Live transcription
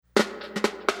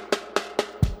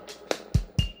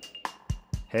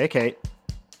Hey, Kate.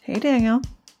 Hey, Daniel.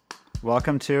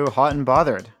 Welcome to Hot and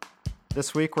Bothered.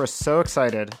 This week, we're so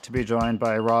excited to be joined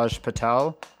by Raj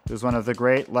Patel, who's one of the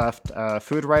great left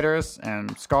food writers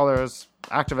and scholars,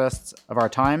 activists of our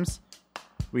times.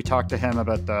 We talked to him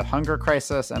about the hunger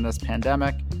crisis and this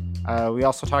pandemic. We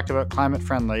also talked about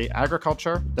climate-friendly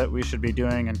agriculture that we should be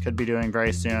doing and could be doing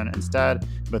very soon instead,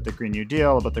 about the Green New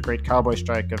Deal, about the Great Cowboy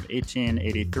Strike of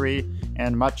 1883,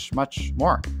 and much, much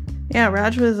more. Yeah,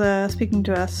 Raj was speaking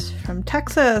to us from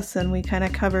Texas, and we kind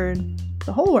of covered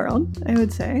the whole world, I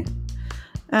would say.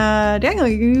 Daniel,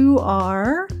 you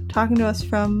are talking to us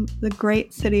from the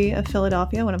great city of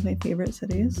Philadelphia, one of my favorite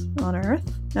cities on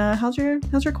earth. How's your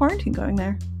quarantine going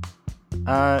there?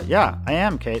 Yeah, I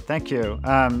am, Kate. Thank you.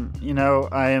 I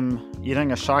am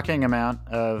eating a shocking amount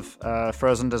of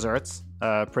frozen desserts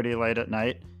pretty late at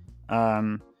night.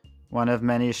 One of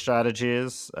many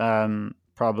strategies,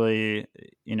 probably,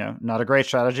 not a great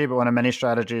strategy, but one of many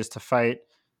strategies to fight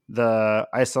the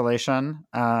isolation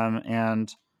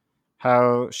and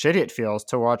how shitty it feels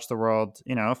to watch the world,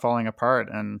 falling apart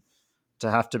and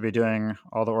to have to be doing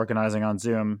all the organizing on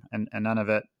Zoom and none of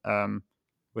it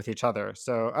with each other.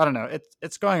 So I don't know.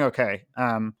 It's going okay.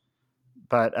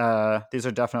 But these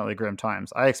are definitely grim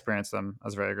times. I experience them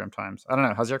as very grim times. I don't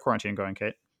know. How's your quarantine going,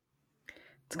 Kate?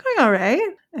 It's going all right.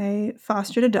 I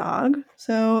fostered a dog,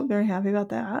 so very happy about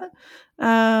that.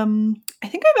 I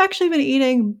think I've actually been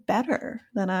eating better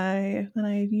than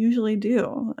I usually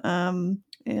do.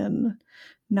 In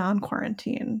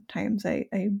non-quarantine times, I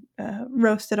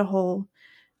roasted a whole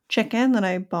chicken that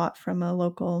I bought from a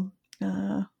local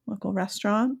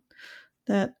restaurant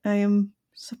that I am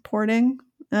supporting.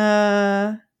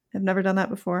 I've never done that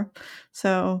before,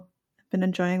 so I've been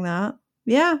enjoying that.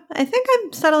 Yeah, I think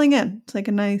I'm settling in. It's like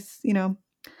a nice, I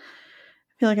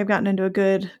feel like I've gotten into a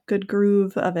good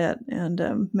groove of it,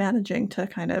 and managing to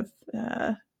kind of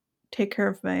take care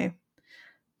of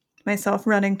myself,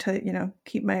 running to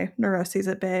keep my neuroses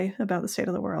at bay about the state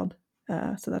of the world.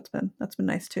 So that's been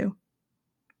nice too.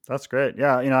 That's great.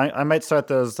 Yeah, I might start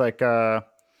those I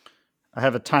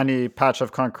have a tiny patch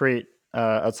of concrete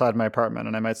outside my apartment,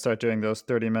 and I might start doing those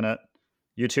 30-minute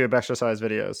YouTube exercise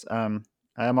videos.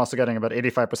 I am also getting about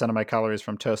 85% of my calories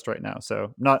from toast right now,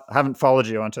 so haven't followed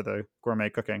you onto the gourmet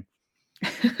cooking.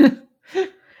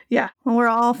 Yeah, well, we're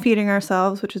all feeding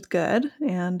ourselves, which is good.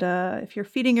 And if you're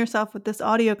feeding yourself with this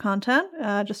audio content,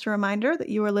 just a reminder that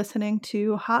you are listening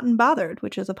to Hot and Bothered,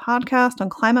 which is a podcast on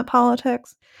climate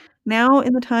politics, now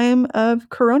in the time of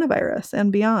coronavirus and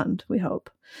beyond, we hope.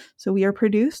 So we are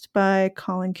produced by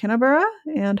Colin Kinnabura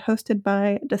and hosted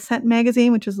by Dissent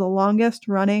Magazine, which is the longest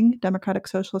running Democratic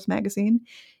Socialist magazine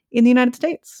in the United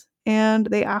States. And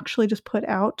they actually just put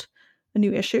out a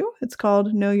new issue. It's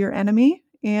called Know Your Enemy,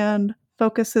 and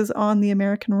focuses on the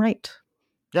American right.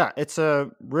 Yeah, it's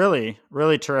a really,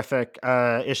 really terrific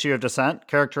issue of Dissent,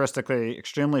 characteristically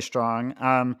extremely strong.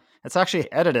 It's actually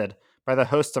edited by the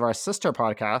hosts of our sister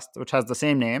podcast, which has the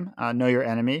same name, Know Your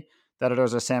Enemy. The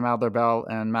editors are Sam Adler-Bell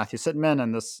and Matthew Sitman,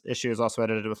 and this issue is also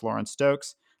edited with Lauren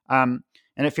Stokes. And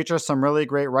it features some really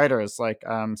great writers like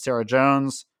Sarah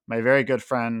Jones, my very good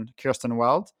friend Kirsten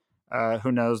Weld,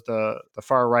 who knows the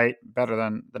far right better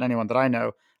than anyone that I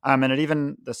know.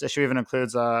 And this issue even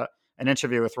includes an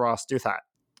interview with Ross Douthat.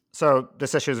 So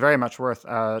this issue is very much worth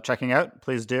checking out.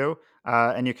 Please do.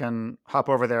 And you can hop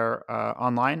over there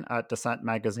online at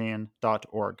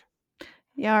dissentmagazine.org.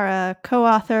 Yeah, our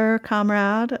co-author,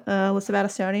 comrade, Alyssa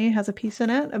Battistoni, has a piece in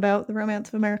it about the romance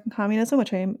of American communism,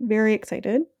 which I am very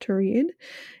excited to read.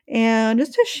 And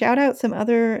just to shout out some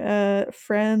other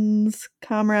friends,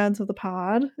 comrades of the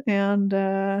pod,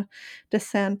 and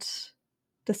Dissent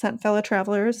fellow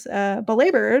travelers,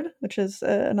 Belabored, which is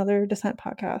another Dissent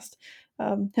podcast,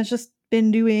 has just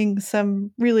been doing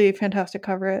some really fantastic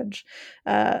coverage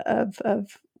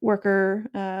of worker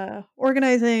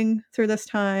organizing through this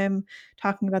time,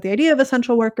 talking about the idea of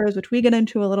essential workers, which we get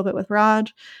into a little bit with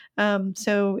Raj.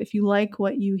 So if you like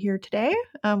what you hear today,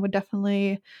 would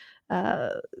definitely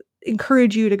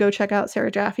encourage you to go check out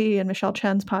Sarah Jaffe and Michelle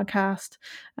Chen's podcast.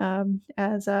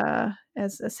 As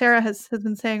Sarah has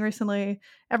been saying recently,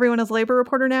 everyone is labor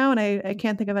reporter now, and I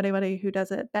can't think of anybody who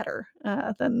does it better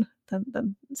than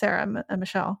Sarah and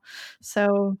Michelle.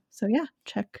 So yeah,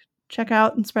 check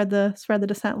out and spread the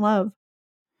Dissent love.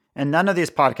 And none of these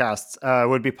podcasts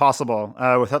would be possible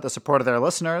without the support of their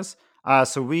listeners.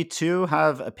 So we too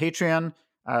have a Patreon,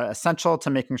 essential to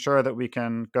making sure that we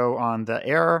can go on the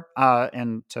air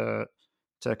and to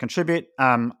contribute.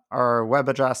 Our web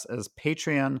address is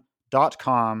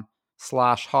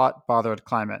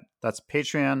patreon.com/hotbotheredclimate. That's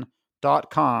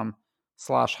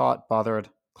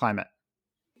patreon.com/hotbotheredclimate.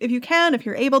 if you can, if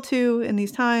you're able to in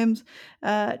these times,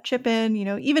 chip in,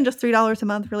 even just $3 a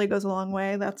month really goes a long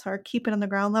way. That's our keep it on the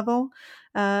ground level.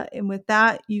 And with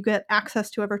that, you get access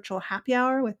to a virtual happy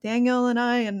hour with Daniel and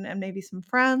I and maybe some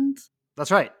friends.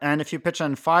 That's right. And if you pitch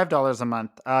in $5 a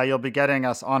month, you'll be getting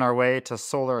us on our way to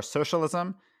solar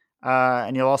socialism.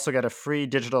 And you'll also get a free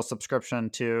digital subscription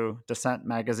to Dissent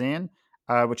Magazine,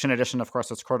 which, in addition, of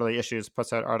course, its quarterly issues,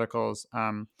 puts out articles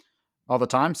all the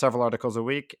time, several articles a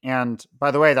week. And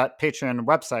by the way, that Patreon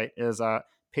website is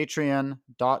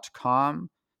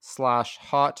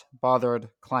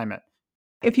patreon.com/hotbotheredclimate.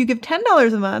 If you give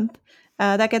 $10 a month,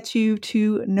 that gets you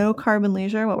to No Carbon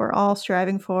Leisure, what we're all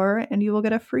striving for, and you will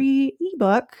get a free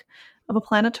ebook of A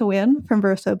Planet to Win from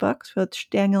Verso Books, which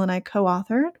Daniel and I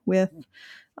co-authored with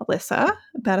Alyssa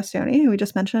Battistoni, who we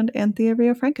just mentioned, and Thea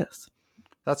Riofrancos.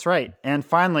 That's right. And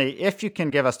finally, if you can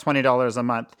give us $20 a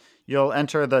month, you'll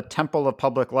enter the Temple of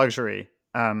Public Luxury.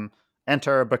 Become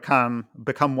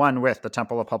one with the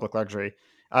Temple of Public Luxury.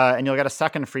 And you'll get a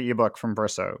second free ebook from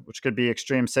Verso, which could be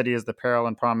Extreme Cities, The Peril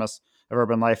and Promise of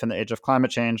Urban Life in the Age of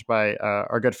Climate Change by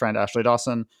our good friend Ashley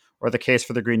Dawson, or The Case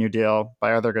for the Green New Deal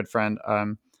by our other good friend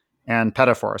Ann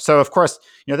Pettifor. So, of course,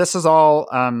 this is all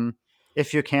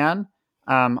if you can.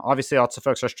 Obviously, lots of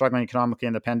folks are struggling economically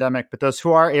in the pandemic, but those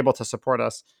who are able to support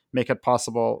us make it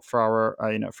possible for our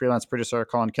freelance producer,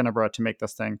 Colin Kinneborough, to make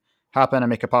this thing happen and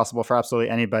make it possible for absolutely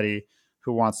anybody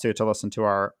who wants to listen to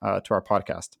our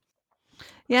podcast.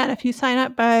 Yeah, and if you sign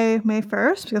up by May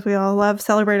 1st, because we all love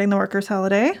celebrating the workers'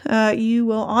 holiday, you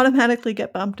will automatically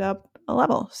get bumped up a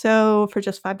level. So for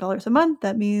just $5 a month,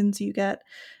 that means you get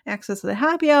access to the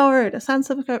happy hour, a Dissent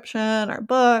subscription, our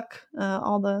book,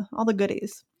 all the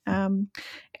goodies.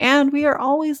 And we are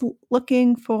always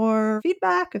looking for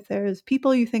feedback. If there's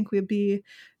people you think would be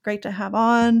great to have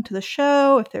on to the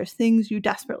show, if there's things you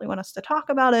desperately want us to talk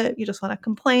about, you just want to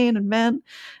complain and vent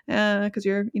because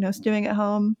you're stewing at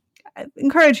home, I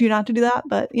encourage you not to do that,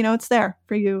 but it's there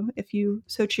for you if you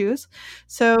so choose.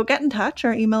 So get in touch.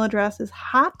 Our email address is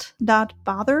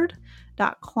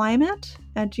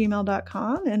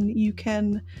hot.bothered.climate@gmail.com, and you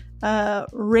can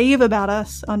rave about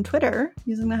us on Twitter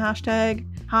using the hashtag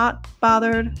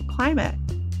hotbotheredclimate.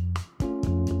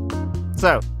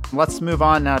 So let's move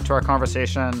on now to our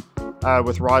conversation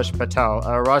with Raj Patel.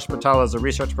 Raj Patel is a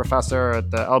research professor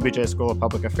at the LBJ School of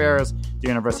Public Affairs, the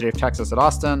University of Texas at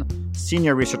Austin,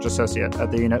 senior research associate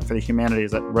at the Unit for the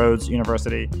Humanities at Rhodes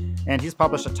University, and he's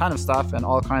published a ton of stuff in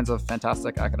all kinds of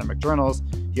fantastic academic journals.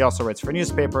 He also writes for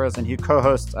newspapers, and he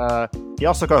also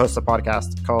co-hosts a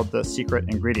podcast called The Secret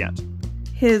Ingredient.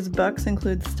 His books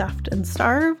include Stuffed and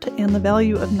Starved and The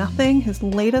Value of Nothing. His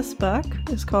latest book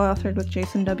is co-authored with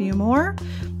Jason W. Moore,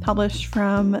 published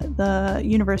from the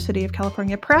University of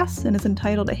California Press, and is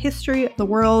entitled A History of the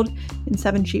World in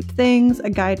 7 Cheap Things,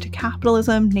 A Guide to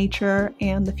Capitalism, Nature,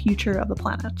 and the Future of the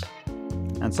Planet.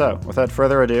 And so, without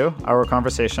further ado, our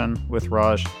conversation with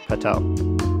Raj Patel.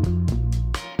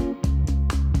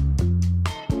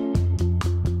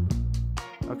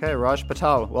 Okay, Raj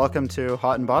Patel, welcome to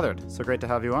Hot and Bothered. So great to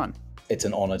have you on. It's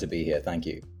an honor to be here. Thank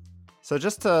you. So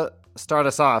just to start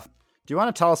us off, do you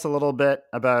want to tell us a little bit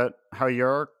about how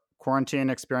your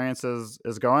quarantine experience is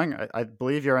going? I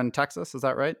believe you're in Texas. Is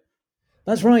that right?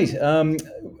 That's right.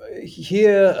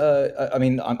 Here,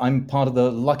 I'm part of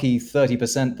the lucky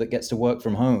 30% that gets to work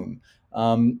from home.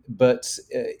 But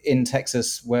in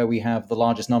Texas, where we have the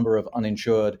largest number of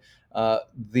uninsured,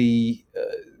 the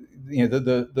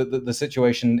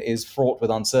situation is fraught with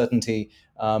uncertainty.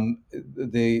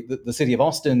 The city of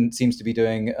Austin seems to be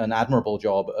doing an admirable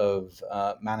job of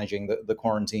managing the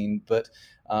quarantine, but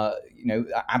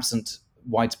absent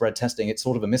widespread testing, it's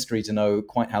sort of a mystery to know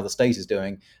quite how the state is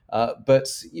doing. But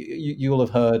you will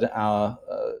have heard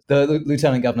the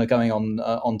lieutenant governor going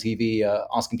on TV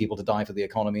asking people to die for the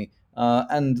economy,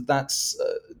 and that's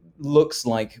looks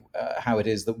like how it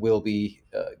is that we'll be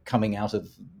coming out of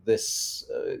this,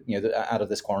 out of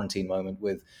this quarantine moment,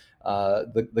 with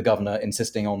the governor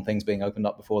insisting on things being opened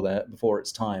up before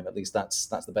it's time. At least that's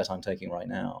the bet I'm taking right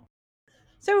now.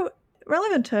 So,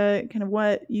 relevant to kind of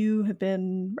what you have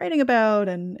been writing about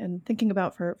and thinking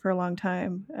about for a long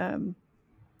time,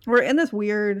 we're in this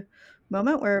weird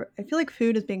moment where I feel like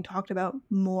food is being talked about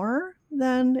more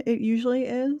than it usually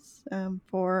is,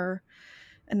 for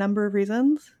a number of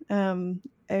reasons. I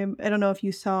don't know if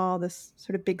you saw this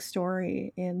sort of big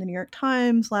story in the New York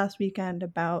Times last weekend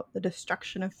about the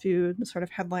destruction of food, the sort of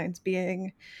headlines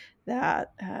being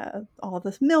that all of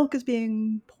this milk is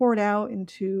being poured out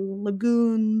into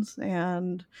lagoons,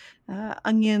 and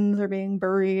onions are being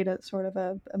buried at sort of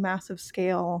a massive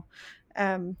scale.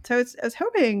 So I was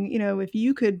hoping, if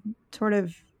you could sort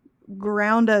of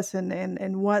ground us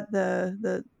in what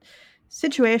the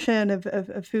situation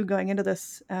of food going into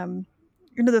this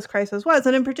crisis was,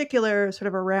 and in particular, sort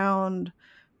of around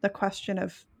the question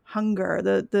of hunger.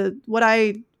 The what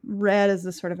I read as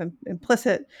the sort of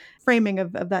implicit framing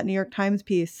of that New York Times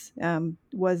piece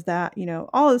was that,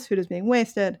 all this food is being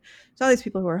wasted. There's all these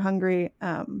people who are hungry,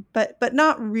 but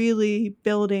not really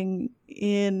building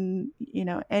in,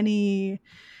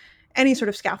 any sort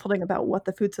of scaffolding about what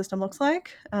the food system looks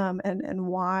like, and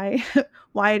why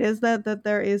why it is that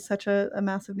there is such a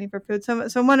massive need for food. So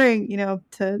I'm wondering,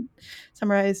 to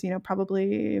summarize,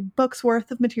 probably books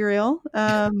worth of material,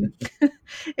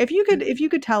 if you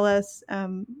could tell us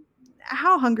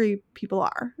how hungry people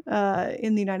are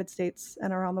in the United States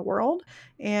and around the world,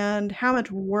 and how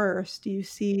much worse do you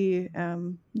see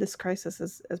this crisis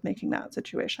as making that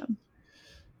situation?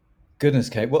 Goodness,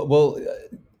 Kate. Well,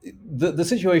 the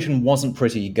situation wasn't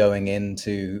pretty going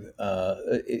into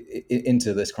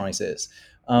this crisis.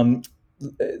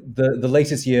 The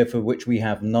latest year for which we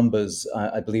have numbers,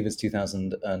 I believe, is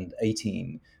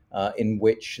 2018, in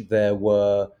which there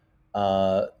were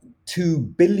 2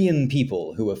 billion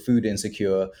people who were food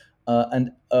insecure,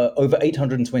 and over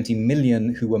 820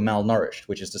 million who were malnourished,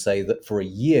 which is to say that for a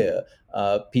year,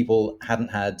 people hadn't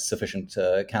had sufficient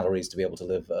calories to be able to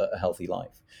live a healthy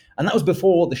life. And that was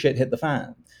before the shit hit the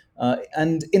fan.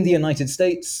 And in the United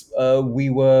States, we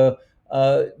were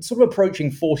sort of approaching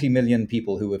 40 million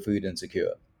people who were food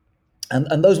insecure.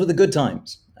 And those were the good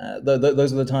times.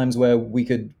 Those were the times where we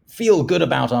could feel good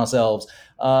about ourselves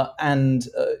and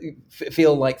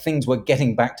feel like things were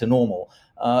getting back to normal.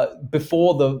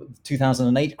 Before the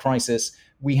 2008 crisis,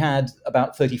 we had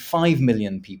about 35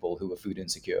 million people who were food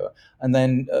insecure. And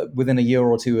then within a year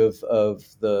or two of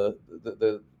the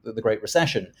Great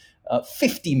Recession,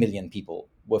 50 million people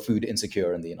were food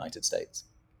insecure in the United States.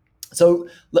 So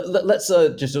let's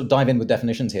just sort of dive in with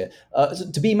definitions here. So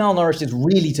to be malnourished is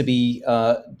really to be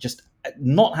just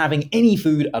not having any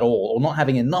food at all, or not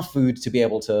having enough food to be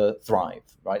able to thrive,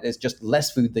 right? There's just less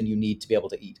food than you need to be able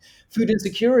to eat. Food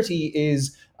insecurity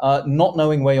is not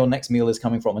knowing where your next meal is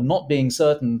coming from and not being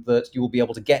certain that you will be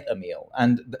able to get a meal.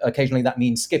 And occasionally that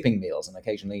means skipping meals. And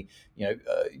occasionally,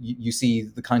 you see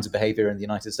the kinds of behavior in the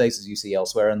United States as you see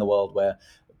elsewhere in the world, where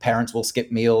parents will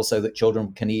skip meals so that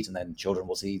children can eat, and then children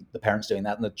will see the parents doing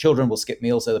that, and the children will skip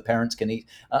meals so the parents can eat.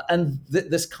 And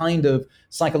this kind of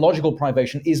psychological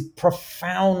privation is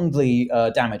profoundly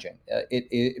damaging.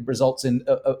 It results in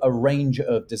a range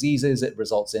of diseases. It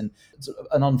results in sort of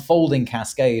an unfolding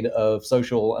cascade of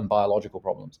social and biological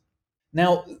problems.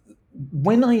 Now,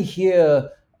 when I hear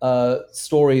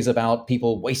stories about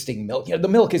people wasting milk, the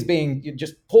milk is being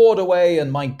just poured away,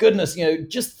 and my goodness,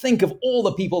 just think of all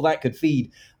the people that could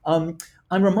feed. I'm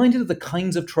reminded of the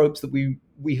kinds of tropes that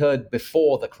we heard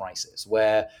before the crisis,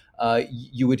 where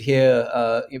you would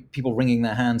hear people wringing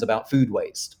their hands about food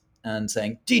waste and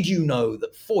saying, did you know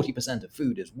that 40% of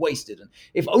food is wasted? And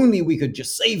if only we could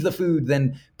just save the food,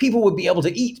 then people would be able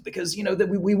to eat, because, that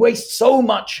we waste so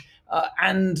much.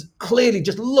 And clearly,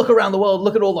 just look around the world,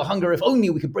 look at all the hunger. If only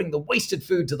we could bring the wasted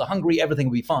food to the hungry, everything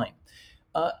would be fine.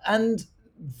 And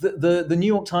the New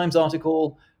York Times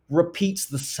article repeats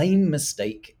the same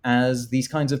mistake as these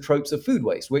kinds of tropes of food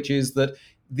waste, which is that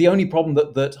the only problem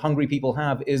that hungry people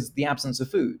have is the absence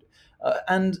of food. I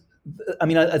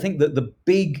think that the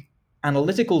big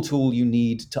analytical tool you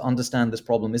need to understand this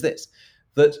problem is this: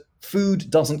 that food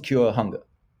doesn't cure hunger.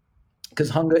 Because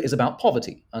hunger is about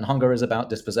poverty, and hunger is about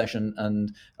dispossession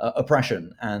and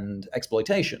oppression and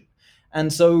exploitation.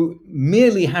 And so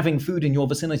merely having food in your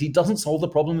vicinity doesn't solve the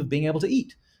problem of being able to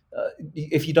eat.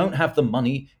 If you don't have the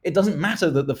money, it doesn't matter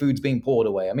that the food's being poured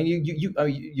away. I mean,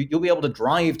 you'll be able to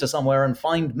drive to somewhere and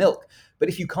find milk, but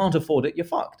if you can't afford it, you're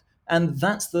fucked. And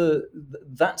that's the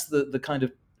kind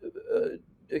of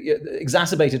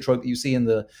exacerbated trope that you see in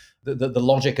the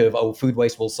logic of food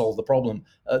waste will solve the problem.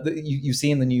 You see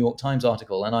in the New York Times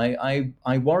article, and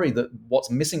I worry that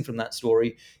what's missing from that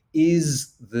story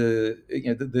is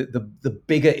the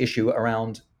bigger issue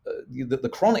around the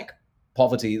chronic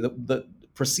poverty that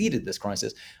preceded this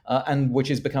crisis, and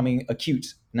which is becoming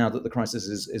acute now that the crisis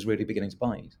is really beginning to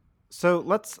bite. So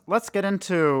let's get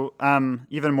into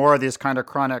even more of these kind of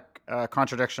chronic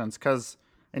contradictions, because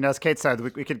as Kate said,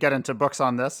 we could get into books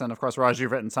on this, and of course, Raj,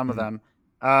 you've written some of them.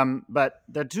 But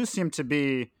there do seem to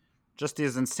be just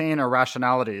these insane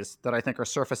irrationalities that I think are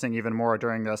surfacing even more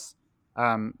during this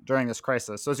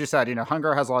crisis. So as you said,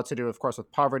 hunger has a lot to do, of course, with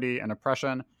poverty and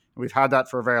oppression. We've had that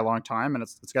for a very long time, and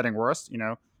it's getting worse.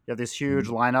 You have these huge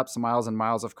lineups, miles and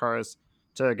miles of cars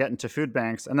to get into food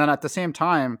banks. And then at the same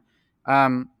time,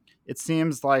 it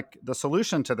seems like the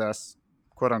solution to this,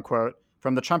 quote unquote,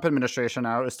 from the Trump administration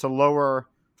now is to lower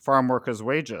farm workers'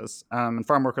 wages. And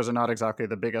farm workers are not exactly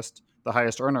the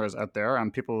highest earners out there.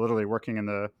 People literally working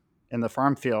in the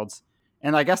farm fields.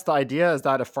 And I guess the idea is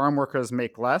that if farm workers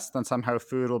make less, then somehow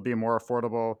food will be more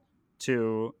affordable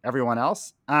to everyone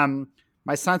else.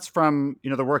 My sense from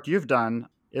the work you've done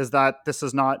is that this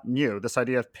is not new. This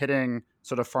idea of pitting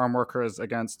sort of farm workers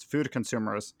against food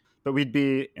consumers, but we'd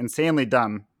be insanely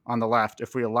dumb on the left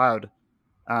if we allowed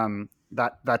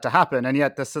that to happen. And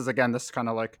yet, this is again this kind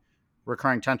of like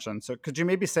recurring tension. So, could you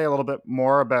maybe say a little bit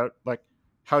more about like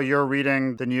how you're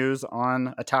reading the news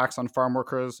on attacks on farm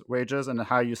workers' wages and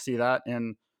how you see that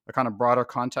in a kind of broader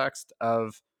context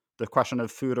of the question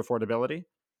of food affordability?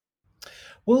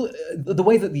 Well, the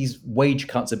way that these wage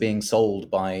cuts are being sold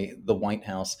by the White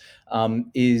House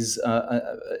is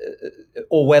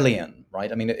Orwellian,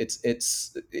 right? I mean,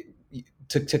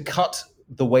 to cut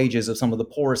the wages of some of the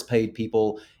poorest paid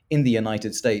people in the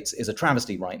United States is a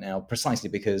travesty right now, precisely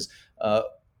because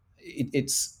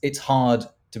it's hard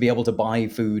to be able to buy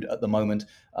food at the moment.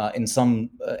 In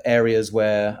some areas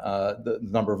where the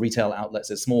number of retail outlets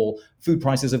is small, food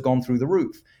prices have gone through the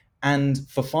roof. And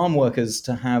for farm workers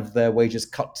to have their wages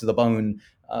cut to the bone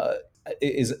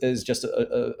is just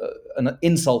an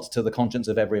insult to the conscience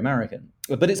of every American.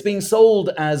 But it's being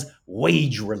sold as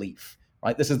wage relief,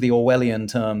 right? This is the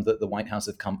Orwellian term that the White House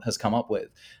has come up with.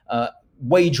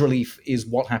 Wage relief is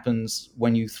what happens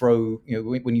when you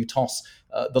toss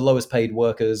the lowest paid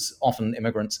workers, often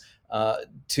immigrants,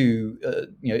 into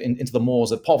the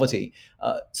maws of poverty,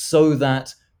 so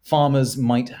that farmers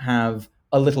might have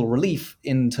a little relief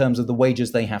in terms of the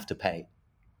wages they have to pay.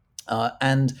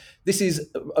 And this is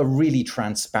a really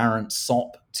transparent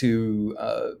sop to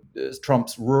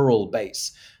Trump's rural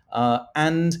base.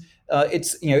 And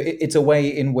it's a way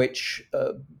in which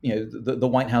the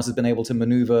White House has been able to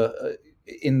maneuver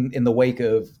in the wake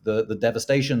of the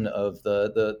devastation of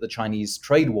the Chinese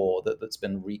trade war that's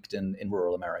been wreaked in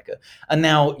rural America, and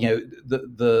now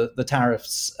the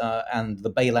tariffs and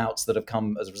the bailouts that have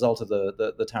come as a result of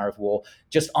the tariff war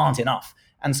just aren't enough.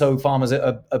 And so farmers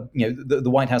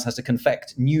the White House has to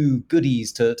confect new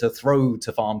goodies to throw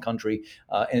to farm country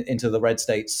into the red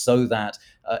states so that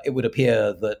it would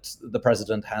appear that the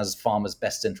president has farmers'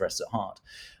 best interests at heart.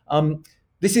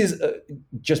 This is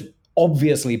just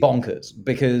obviously bonkers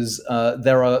because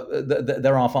there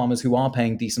are farmers who are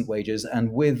paying decent wages,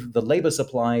 and with the labor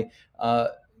supply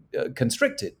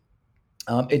constricted,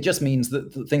 it just means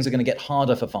that things are going to get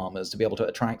harder for farmers to be able to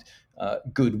attract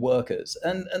good workers.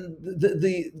 And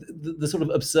the sort of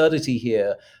absurdity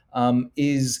here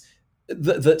is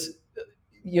that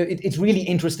it's really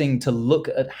interesting to look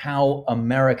at how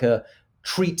America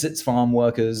treats its farm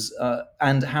workers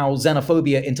and how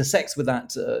xenophobia intersects with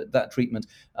that treatment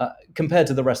compared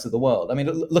to the rest of the world. I mean,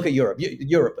 look at Europe.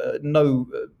 Europe, no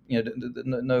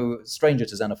stranger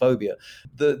to xenophobia.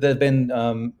 There have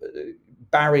been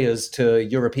barriers to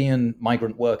European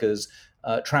migrant workers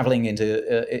traveling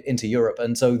into Europe,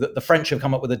 and so the French have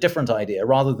come up with a different idea.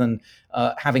 Rather than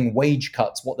having wage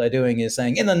cuts, what they're doing is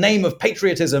saying, in the name of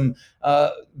patriotism,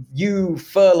 you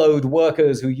furloughed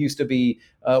workers who used to be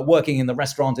working in the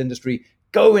restaurant industry,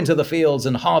 go into the fields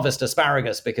and harvest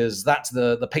asparagus because that's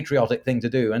the patriotic thing to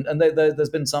do. And there's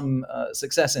been some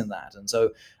success in that. And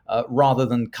so rather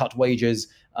than cut wages,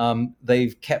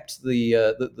 they've kept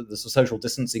the social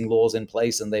distancing laws in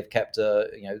place, and they've kept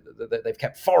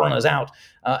foreigners out,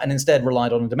 and instead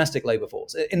relied on a domestic labor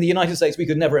force. In the United States, we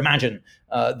could never imagine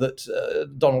that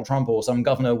Donald Trump or some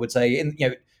governor would say,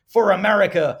 for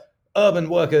America, urban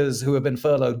workers who have been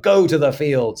furloughed, go to the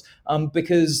fields,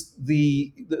 because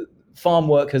the farm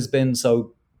work has been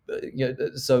so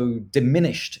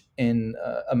diminished in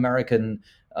American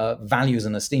values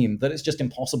and esteem that it's just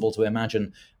impossible to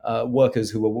imagine workers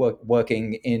who are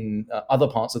working in other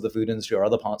parts of the food industry or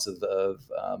other parts of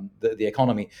the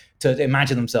economy to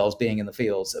imagine themselves being in the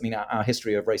fields. I mean, our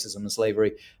history of racism and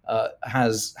slavery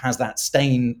has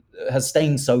stained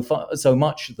so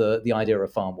much the idea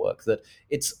of farm work that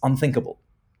it's unthinkable.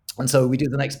 And so we do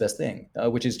the next best thing,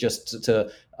 which is just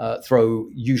to throw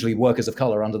usually workers of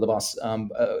color under the bus, and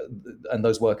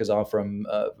those workers are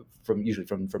usually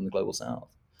from the global south.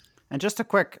 And just a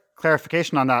quick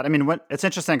clarification on that. I mean, it's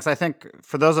interesting because I think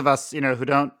for those of us, who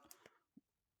don't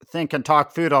think and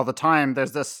talk food all the time,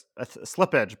 there's this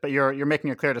slippage. But you're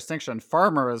making a clear distinction.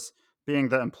 Farmers being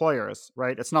the employers,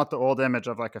 right? It's not the old image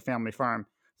of like a family farm.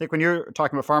 I think when you're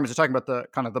talking about farmers, you're talking about the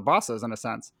kind of the bosses in a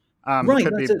sense. Right, it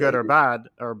could be good or bad,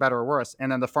 or better or worse.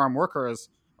 And then the farm workers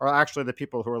are actually the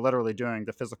people who are literally doing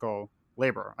the physical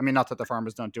labor. I mean, not that the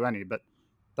farmers don't do any, but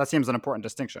That seems an important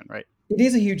distinction, right? It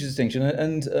is a huge distinction,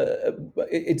 and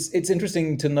it's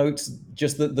interesting to note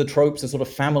just the tropes of sort of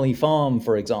family farm,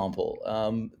 for example.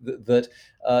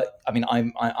 I mean,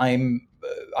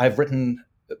 I've written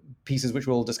pieces which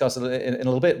we'll discuss in a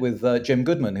little bit with Jim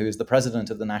Goodman, who is the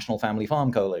president of the National Family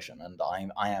Farm Coalition, and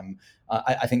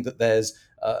I think that there's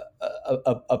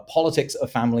a politics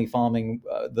of family farming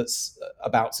that's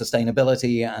about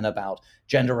sustainability and about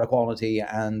gender equality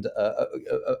and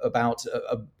about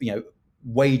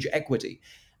wage equity,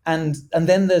 and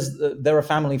then there are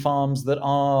family farms that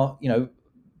are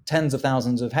tens of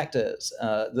thousands of hectares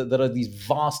that are these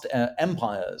vast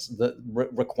empires that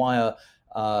require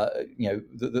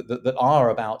that are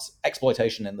about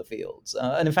exploitation in the fields.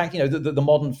 And in fact, the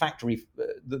modern factory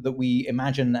that we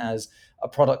imagine as a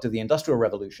product of the Industrial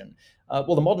Revolution,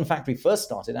 well, the modern factory first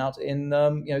started out in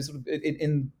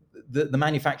in the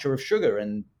manufacture of sugar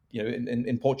in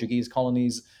Portuguese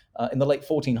colonies in the late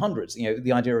 1400s.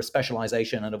 The idea of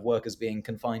specialization and of workers being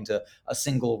confined to a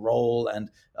single role and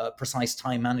precise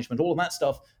time management, all of that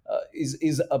stuff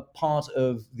is a part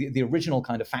of the original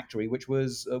kind of factory, which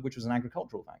was an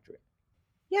agricultural factory.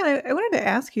 Yeah, I wanted to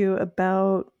ask you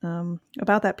about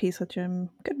that piece with Jim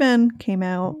Goodman. Came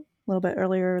out a little bit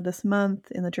earlier this month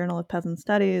in the Journal of Peasant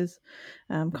Studies,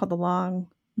 called "The Long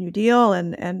New Deal,"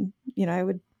 and I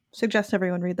would suggest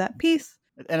everyone read that piece.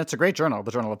 And it's a great journal,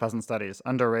 the Journal of Peasant Studies,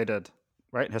 underrated,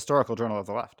 right? Historical journal of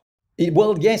the left.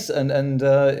 Well, yes, and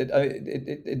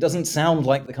it doesn't sound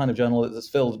like the kind of journal that's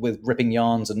filled with ripping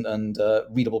yarns and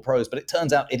readable prose, but it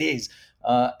turns out it is.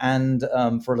 And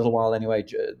for a little while anyway,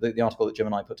 the article that Jim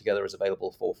and I put together is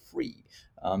available for free.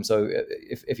 So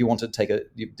if you want to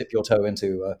dip your toe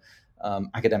into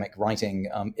academic writing,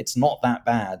 it's not that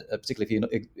bad, particularly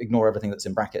if you ignore everything that's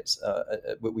in brackets.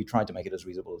 We tried to make it as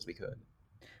readable as we could.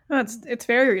 Oh, it's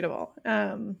very readable.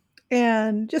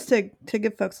 And just to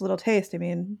give folks a little taste, I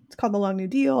mean, it's called The Long New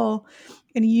Deal,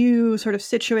 and you sort of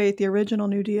situate the original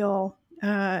New Deal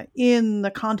in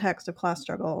the context of class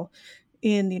struggle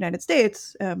in the United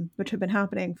States, which had been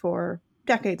happening for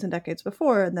decades and decades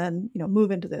before, and then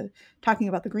move into talking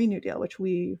about the Green New Deal, which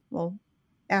we will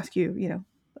ask you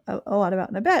a lot about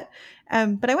in a bit.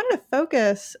 But I wanted to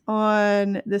focus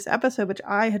on this episode, which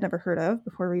I had never heard of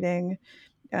before reading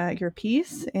your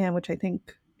piece, and which I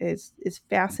think is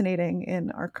fascinating in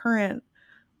our current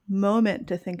moment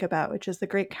to think about, which is the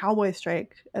Great Cowboy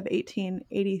Strike of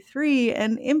 1883.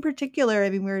 And in particular,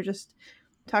 I mean, we were just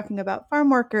talking about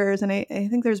farm workers, and I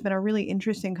think there's been a really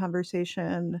interesting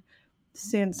conversation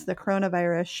since the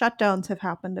coronavirus shutdowns have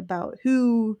happened about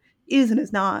who is and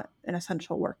is not an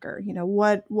essential worker.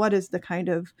 What is the kind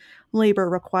of labor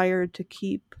required to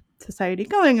keep society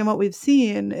going? And what we've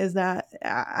seen is that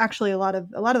actually a lot of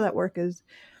that work is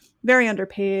very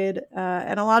underpaid,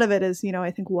 and a lot of it is, I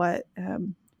think, what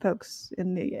folks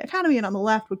in the academy and on the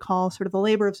left would call sort of the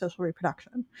labor of social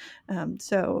reproduction.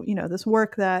 So, this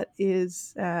work that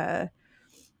is, I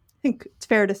think it's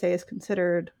fair to say, is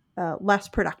considered less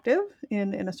productive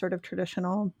in a sort of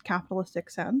traditional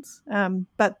capitalistic sense.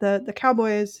 But the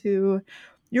cowboys, who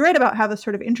you're right about, have a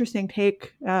sort of interesting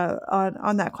take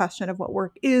on that question of what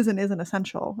work is and isn't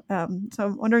essential. So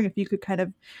I'm wondering if you could kind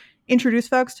of introduce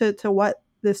folks to what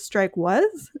this strike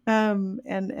was,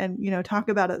 and talk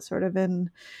about it sort of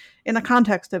in the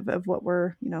context of what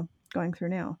we're going through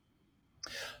now.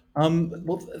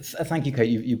 Well, thank you, Kate.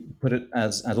 You put it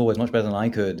as always much better than I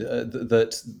could.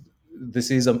 That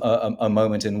this is a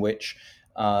moment in which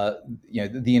the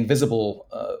invisible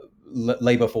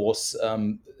labor force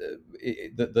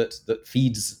that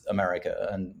feeds America,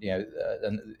 and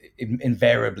an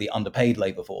invariably underpaid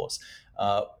labor force,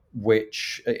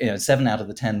 which 7 out of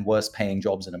the 10 worst paying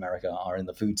jobs in America are in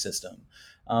the food system.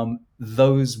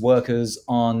 Those workers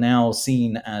are now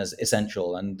seen as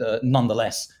essential, and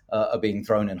nonetheless are being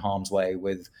thrown in harm's way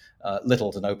with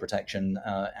little to no protection,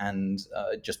 and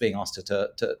just being asked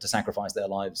to sacrifice their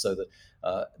lives so that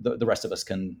the rest of us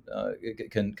can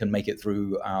make it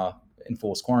through our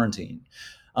enforced quarantine.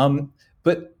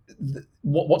 But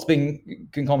what's being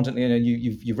concomitantly,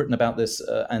 you've written about this,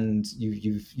 and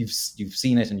you've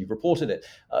seen it and you've reported it.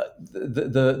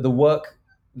 The work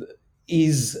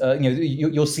is,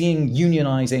 you're seeing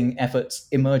unionizing efforts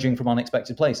emerging from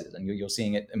unexpected places, and you're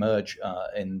seeing it emerge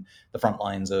in the front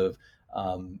lines of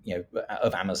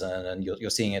Amazon, and you're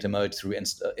seeing it emerge through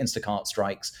Instacart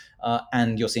strikes,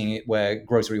 and you're seeing it where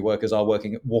grocery workers are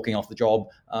walking off the job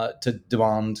to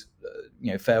demand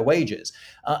fair wages,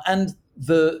 and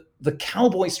the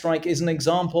cowboy strike is an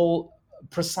example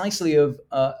precisely of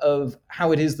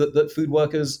how it is that food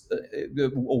workers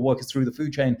or workers through the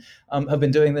food chain have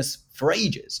been doing this for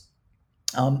ages,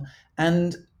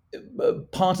 and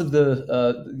part of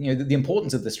the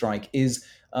importance of the strike is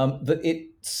that it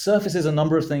surfaces a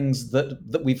number of things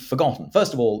that we've forgotten.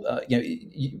 First of all,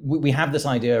 we have this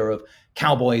idea of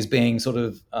cowboys being sort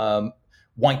of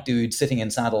white dudes sitting in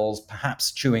saddles,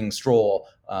 perhaps chewing straw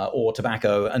or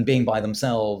tobacco, and being by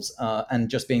themselves, and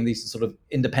just being these sort of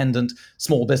independent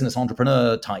small business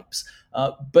entrepreneur types.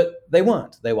 But they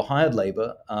weren't. They were hired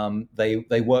labor.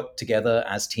 They worked together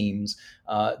as teams.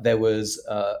 There was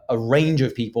a range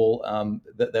of people.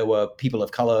 That there were people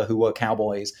of color who were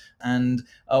cowboys, and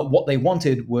what they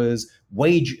wanted was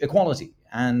wage equality.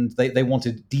 And they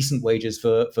wanted decent wages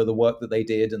for the work that they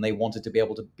did, and they wanted to be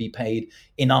able to be paid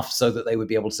enough so that they would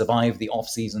be able to survive the off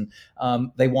season.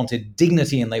 They wanted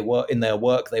dignity in their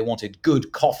work. They wanted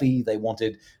good coffee. They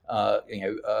wanted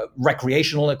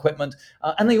recreational equipment,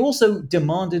 and they also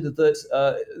demanded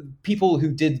that people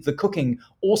who did the cooking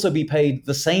also be paid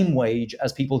the same wage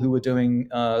as people who were doing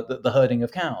the herding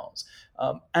of cows.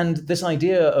 And this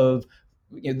idea of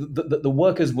the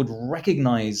workers would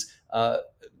recognize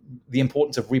the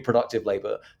importance of reproductive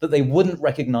labor, that they wouldn't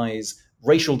recognize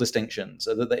racial distinctions,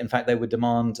 so that in fact they would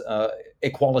demand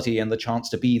equality and the chance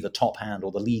to be the top hand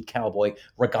or the lead cowboy,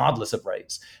 regardless of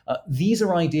race. These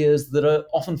are ideas that are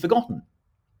often forgotten.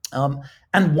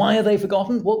 And why are they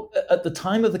forgotten? Well, at the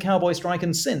time of the cowboy strike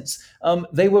and since,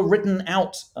 they were written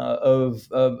out of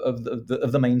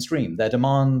the mainstream. Their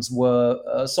demands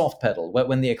were soft pedal.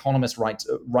 When The Economist writes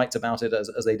about it,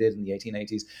 as they did in the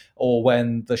 1880s, or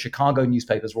when the Chicago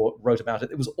newspapers wrote about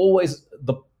it, it was always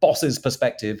the boss's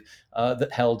perspective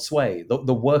that held sway.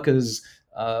 The workers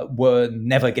were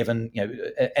never given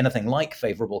anything like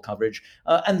favorable coverage,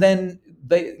 and then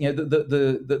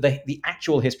the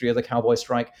actual history of the cowboy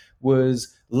strike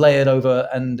was layered over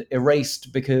and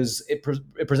erased because it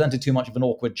presented too much of an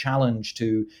awkward challenge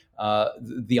to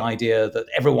the idea that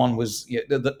everyone was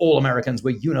that all Americans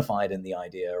were unified in the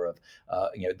idea of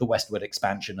the westward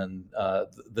expansion and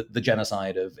the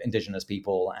genocide of indigenous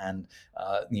people and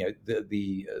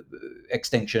the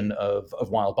extinction of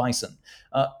wild bison,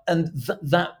 and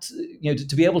that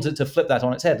to be able to flip that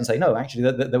on its head and say no,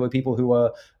 actually there were people who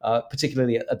were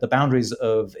particularly at the boundaries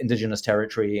of indigenous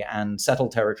territory and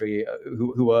settled territory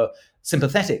who were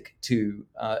sympathetic to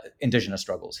indigenous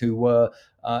struggles, who were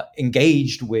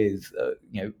engaged with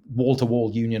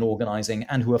wall-to-wall union organizing,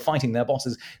 and who are fighting their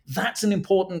bosses. That's an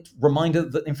important reminder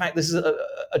that, in fact, this is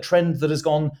a trend that has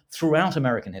gone throughout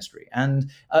American history.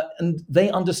 And they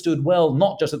understood well,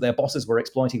 not just that their bosses were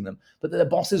exploiting them, but that their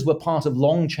bosses were part of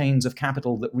long chains of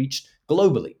capital that reached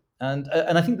globally. And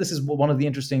I think this is one of the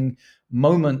interesting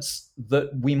moments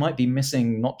that we might be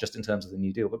missing, not just in terms of the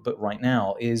New Deal, but right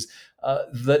now, is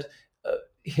that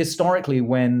historically,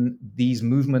 when these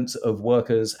movements of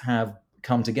workers have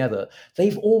come together,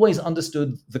 they've always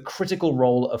understood the critical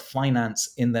role of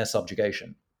finance in their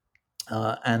subjugation.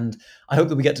 And I hope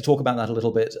that we get to talk about that a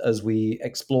little bit as we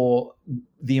explore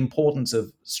the importance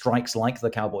of strikes like the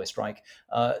cowboy strike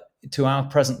to our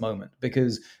present moment.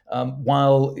 Because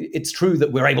while it's true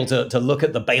that we're able to look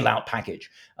at the bailout package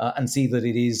and see that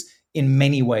it is in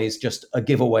many ways just a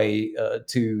giveaway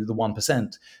to the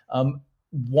 1%,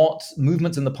 what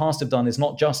movements in the past have done is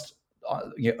not just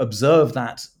observe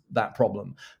that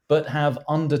problem, but have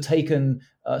undertaken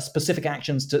specific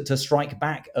actions to strike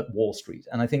back at Wall Street.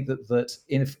 And I think that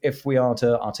if we are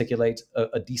to articulate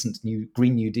a decent new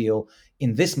Green New Deal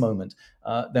in this moment,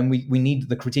 then we need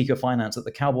the critique of finance that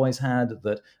the Cowboys had,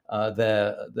 that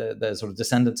their sort of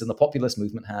descendants in the populist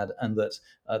movement had, and that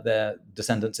their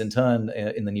descendants in turn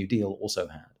in the New Deal also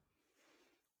had.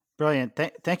 Brilliant.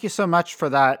 Thank you so much for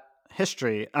that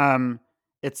history.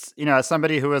 It's, as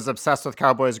somebody who was obsessed with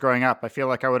cowboys growing up, I feel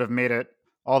like I would have made it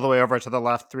all the way over to the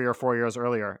left 3 or 4 years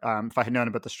earlier if I had known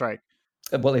about the strike.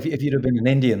 Well, if you'd have been an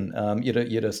Indian,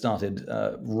 you'd have started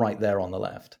right there on the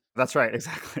left. That's right,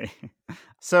 exactly.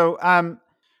 So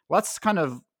let's kind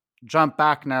of jump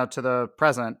back now to the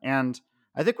present. And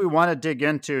I think we want to dig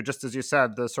into, just as you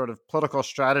said, the sort of political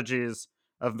strategies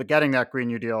of getting that Green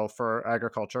New Deal for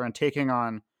agriculture and taking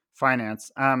on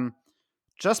finance.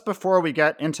 Just before we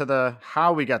get into the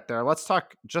how we get there, let's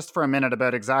talk just for a minute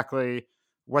about exactly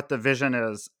what the vision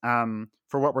is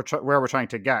for what where we're trying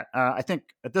to get. I think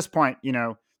at this point,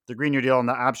 the Green New Deal in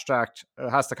the abstract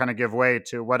has to kind of give way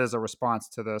to what is a response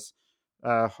to this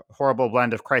horrible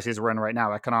blend of crises we're in right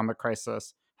now: economic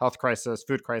crisis, health crisis,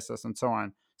 food crisis, and so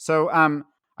on. So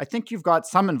I think you've got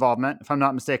some involvement, if I'm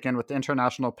not mistaken, with the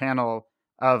international panel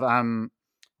of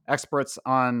experts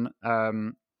on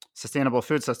sustainable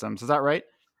food systems. Is that right?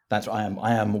 That's I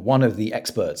am one of the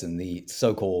experts in the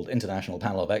so-called International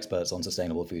Panel of Experts on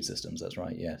Sustainable Food Systems. That's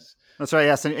right. Yes. That's right.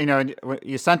 Yes, and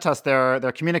you sent us their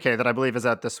communique that I believe is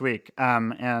out this week,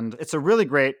 and it's a really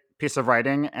great piece of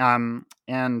writing. And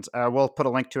we'll put a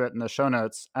link to it in the show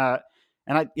notes. One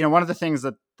of the things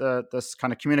that this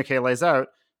kind of communique lays out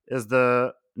is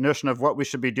the notion of what we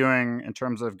should be doing in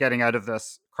terms of getting out of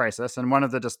this crisis. And one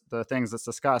of the things that's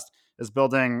discussed is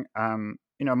building,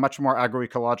 much more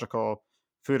agroecological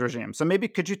food regime. So maybe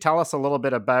could you tell us a little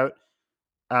bit about,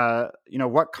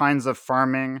 what kinds of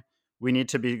farming we need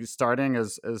to be starting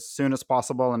as soon as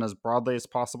possible and as broadly as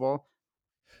possible?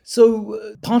 So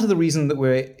part of the reason that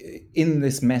we're in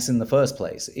this mess in the first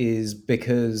place is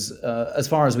because, as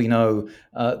far as we know,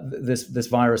 this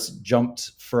virus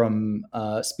jumped from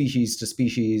species to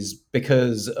species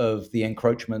because of the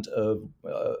encroachment of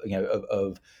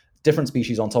different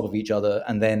species on top of each other,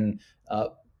 and then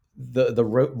the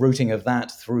routing of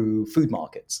that through food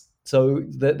markets. So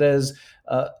there's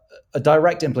a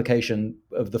direct implication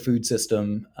of the food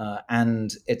system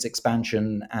and its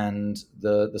expansion and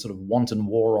the sort of wanton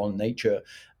war on nature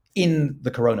in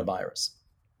the coronavirus.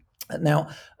 Now,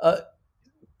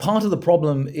 part of the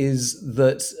problem is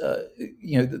that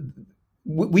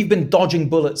we've been dodging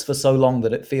bullets for so long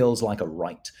that it feels like a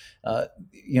right.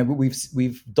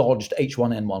 We've dodged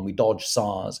H1N1, we dodged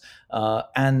SARS,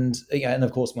 and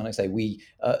of course, when I say we,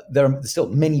 there are still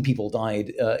many people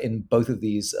died in both of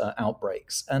these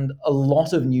outbreaks, and a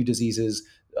lot of new diseases.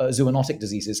 Zoonotic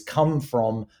diseases come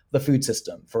from the food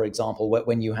system. For example,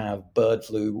 when you have bird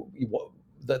flu,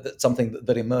 that's something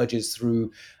that emerges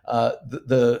through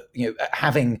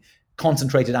having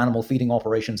concentrated animal feeding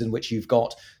operations in which you've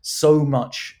got so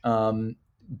much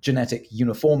genetic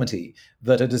uniformity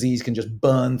that a disease can just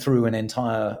burn through an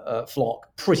entire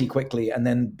flock pretty quickly and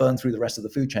then burn through the rest of the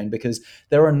food chain because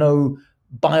there are no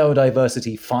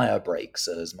biodiversity fire breaks,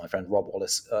 as my friend Rob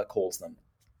Wallace calls them.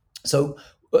 So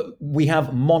we have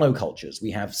monocultures,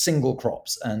 we have single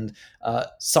crops, and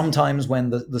sometimes when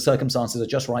the circumstances are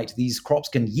just right, these crops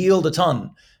can yield a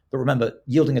ton. But remember,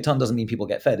 yielding a ton doesn't mean people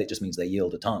get fed. It just means they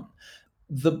yield a ton.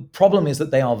 The problem is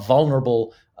that they are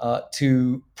vulnerable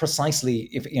to precisely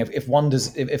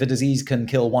if a disease can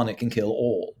kill one, it can kill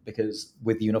all, because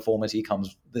with uniformity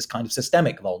comes this kind of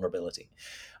systemic vulnerability.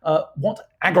 What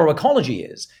agroecology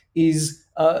is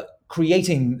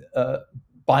creating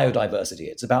biodiversity.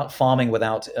 It's about farming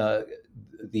without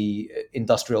the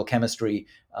industrial chemistry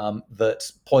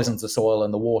that poisons the soil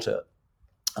and the water.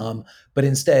 But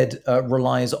instead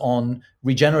relies on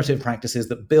regenerative practices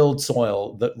that build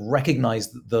soil, that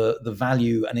recognize the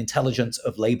value and intelligence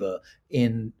of labor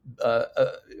in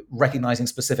recognizing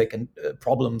specific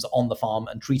problems on the farm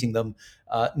and treating them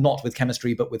not with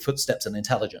chemistry, but with footsteps and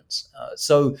intelligence.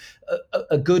 So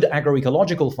a good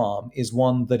agroecological farm is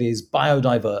one that is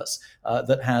biodiverse,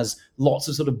 that has lots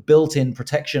of sort of built-in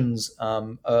protections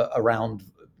around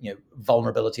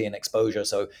vulnerability and exposure.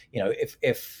 So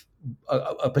if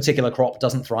a particular crop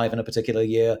doesn't thrive in a particular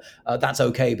year, that's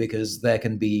okay, because there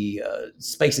can be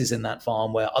spaces in that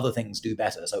farm where other things do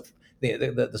better. So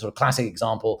the sort of classic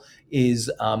example is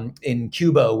in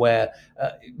Cuba, where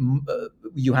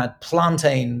you had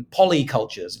plantain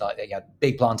polycultures, like you had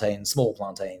big plantains, small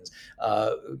plantains,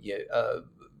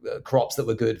 crops that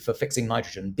were good for fixing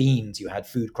nitrogen, beans, you had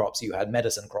food crops, you had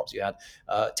medicine crops, you had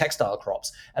textile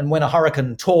crops. And when a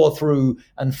hurricane tore through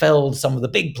and felled some of the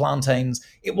big plantains,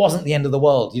 it wasn't the end of the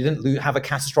world. You didn't have a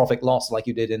catastrophic loss like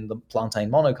you did in the plantain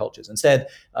monocultures. Instead,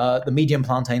 the medium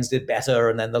plantains did better,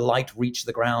 and then the light reached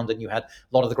the ground, and you had a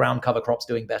lot of the ground cover crops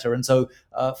doing better. And so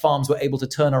farms were able to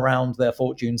turn around their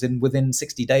fortunes within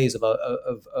 60 days of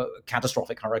a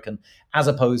catastrophic hurricane, as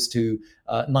opposed to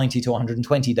 90 to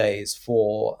 120 days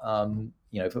for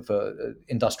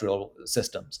industrial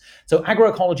systems. So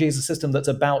agroecology is a system that's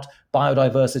about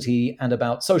biodiversity and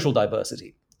about social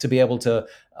diversity, to be able to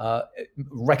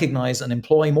recognize and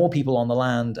employ more people on the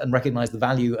land and recognize the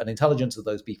value and intelligence of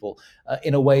those people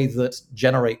in a way that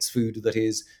generates food that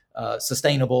is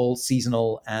sustainable,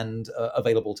 seasonal, and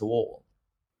available to all.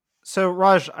 So,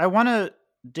 Raj, I want to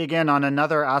dig in on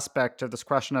another aspect of this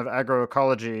question of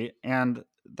agroecology, and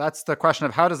that's the question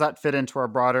of how does that fit into our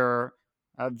broader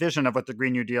vision of what the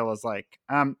Green New Deal is like.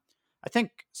 I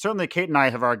think certainly Kate and I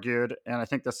have argued, and I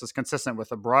think this is consistent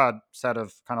with a broad set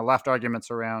of kind of left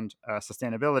arguments around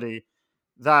sustainability,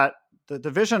 that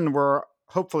the vision we're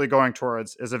hopefully going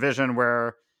towards is a vision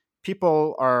where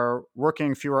people are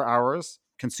working fewer hours,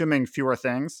 consuming fewer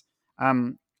things,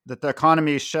 that the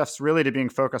economy shifts really to being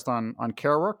focused on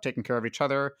care work, taking care of each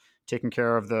other, taking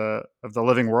care of the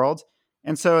living world.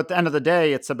 And so at the end of the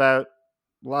day, it's about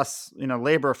less,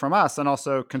 labor from us, and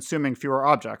also consuming fewer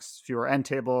objects, fewer end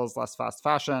tables, less fast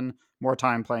fashion, more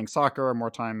time playing soccer, more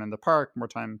time in the park, more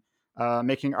time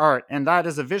making art. And that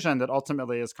is a vision that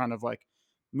ultimately is kind of like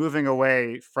moving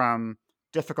away from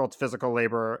difficult physical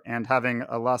labor and having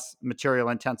a less material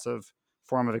intensive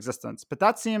form of existence. But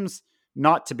that seems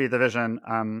not to be the vision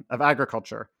of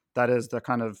agriculture. That is the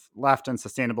kind of left and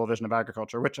sustainable vision of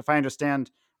agriculture, which, if I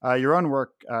understand your own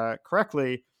work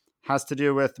correctly, has to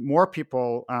do with more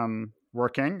people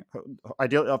working,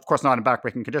 ideally, of course, not in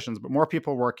backbreaking conditions, but more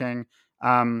people working,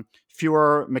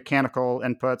 fewer mechanical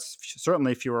inputs,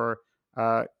 certainly fewer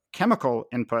chemical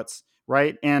inputs,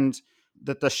 right? And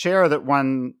that the share that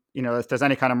one, if there's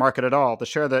any kind of market at all, the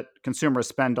share that consumers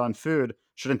spend on food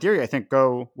should, in theory, I think,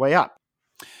 go way up.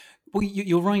 Well,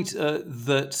 you're right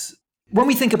that when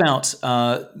we think about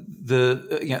a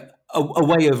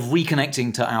way of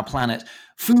reconnecting to our planet,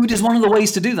 food is one of the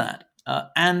ways to do that.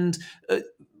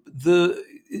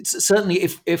 It's certainly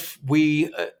if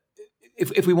we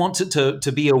want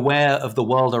to be aware of the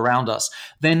world around us,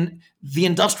 then the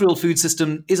industrial food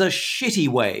system is a shitty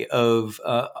way of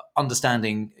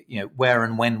understanding where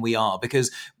and when we are,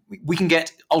 because we can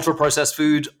get ultra processed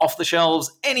food off the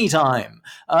shelves anytime.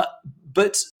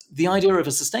 But the idea of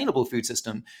a sustainable food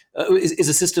system is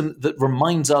a system that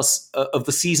reminds us of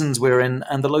the seasons we're in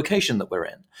and the location that we're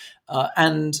in.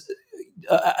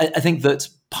 I think that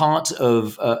part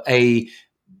of a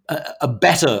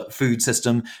better food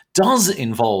system does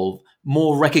involve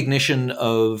more recognition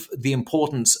of the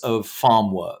importance of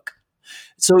farm work.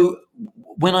 So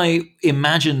when I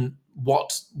imagine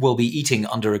what we'll be eating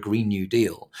under a Green New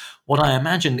Deal, what I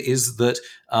imagine is that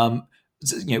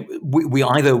we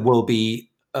either will be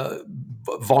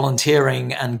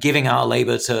volunteering and giving our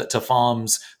labor to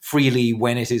farms freely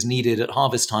when it is needed at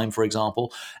harvest time, for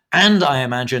example. And I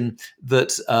imagine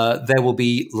that there will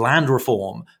be land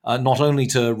reform, not only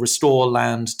to restore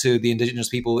land to the indigenous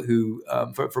people who,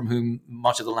 from whom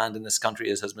much of the land in this country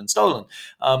has been stolen,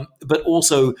 but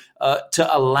also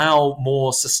to allow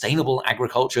more sustainable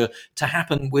agriculture to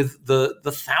happen with the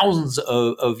thousands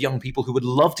of young people who would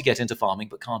love to get into farming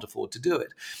but can't afford to do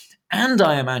it. And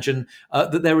I imagine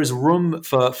that there is room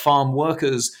for farm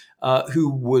workers who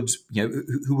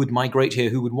would migrate here,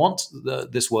 who would want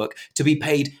this work to be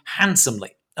paid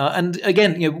handsomely. And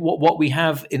again, what we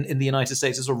have in the United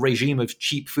States is a regime of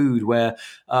cheap food where,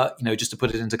 just to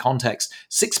put it into context,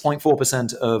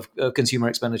 6.4% of consumer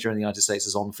expenditure in the United States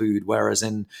is on food, whereas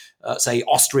in, say,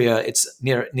 Austria, it's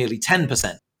nearly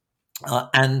 10%.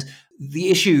 And the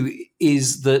issue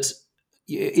is that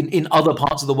in other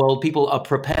parts of the world, people are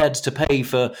prepared to pay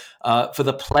for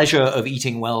the pleasure of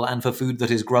eating well and for food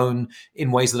that is grown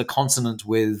in ways that are consonant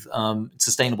with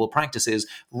sustainable practices,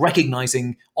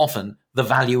 recognizing often the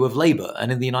value of labor. And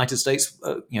in the United States,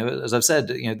 as I've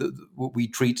said, we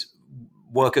treat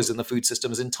workers in the food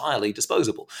system as entirely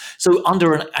disposable. So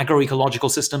under an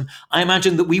agroecological system, I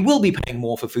imagine that we will be paying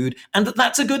more for food, and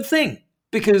that's a good thing.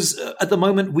 Because at the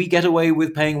moment we get away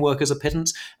with paying workers a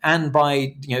pittance, and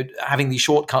by having these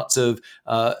shortcuts of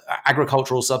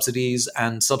agricultural subsidies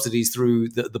and subsidies through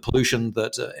the pollution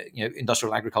that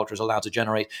industrial agriculture is allowed to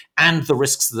generate, and the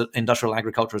risks that industrial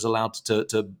agriculture is allowed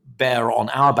to bear on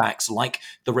our backs, like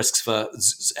the risks for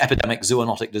epidemic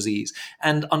zoonotic disease.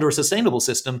 And under a sustainable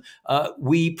system,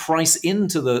 we price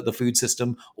into the food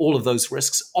system all of those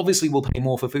risks. Obviously, we'll pay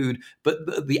more for food,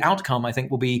 but the outcome, I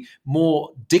think, will be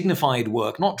more dignified work,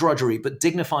 not drudgery, but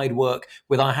dignified work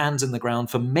with our hands in the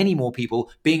ground for many more people,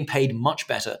 being paid much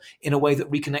better in a way that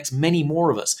reconnects many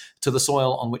more of us to the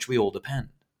soil on which we all depend.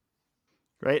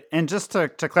 Great. And just to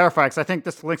clarify, because I think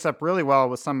this links up really well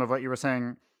with some of what you were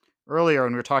saying earlier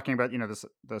when we were talking about,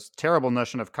 this terrible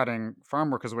notion of cutting farm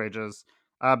workers' wages.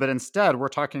 But instead, we're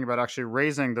talking about actually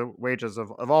raising the wages of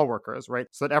all workers, right?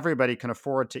 So that everybody can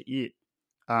afford to eat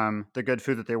the good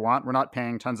food that they want. We're not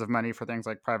paying tons of money for things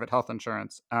like private health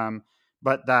insurance.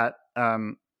 But that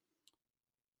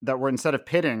we're, instead of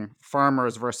pitting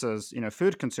farmers versus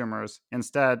food consumers,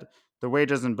 instead the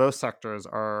wages in both sectors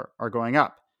are going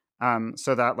up,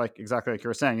 so that, exactly like you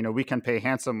were saying, we can pay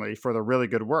handsomely for the really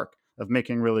good work of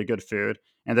making really good food,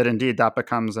 and that indeed that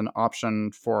becomes an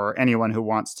option for anyone who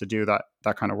wants to do that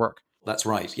kind of work. That's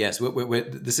right. Yes,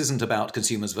 this isn't about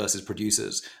consumers versus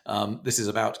producers. This is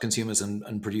about consumers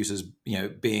and producers,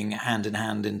 being hand in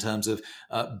hand in terms of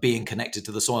being connected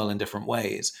to the soil in different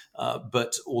ways,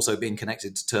 but also being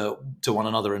connected to one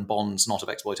another in bonds, not of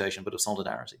exploitation, but of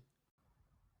solidarity.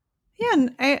 Yeah,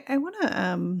 and I want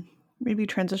to maybe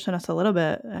transition us a little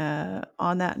bit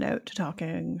on that note to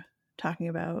talking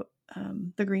about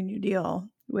the Green New Deal,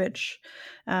 which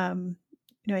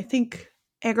I think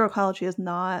agroecology is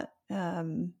not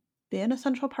been a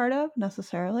central part of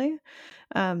necessarily.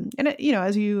 And it,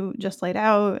 as you just laid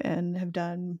out and have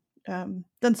done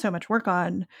so much work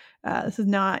on, this is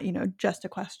not, just a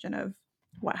question of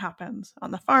what happens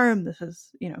on the farm. This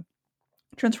is,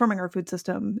 transforming our food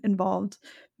system involved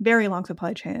very long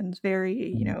supply chains,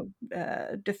 very,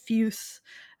 diffuse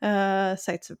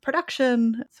sites of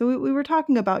production. So we were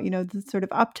talking about, the sort of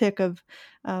uptick of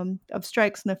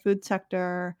strikes in the food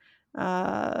sector,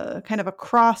 kind of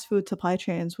across food supply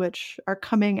chains, which are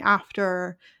coming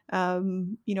after,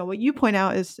 what you point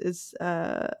out is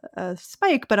a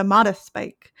spike, but a modest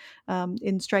spike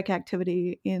in strike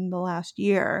activity in the last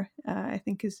year. I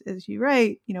think, as you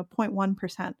write,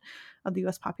 0.1% of the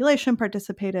U.S. population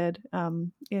participated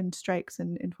in strikes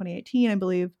in 2018, I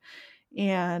believe,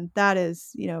 and that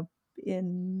is,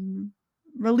 in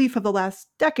relief of the last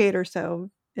decade or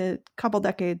so. A couple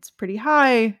decades pretty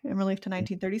high, in relief to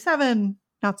 1937,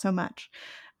 not so much.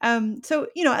 So,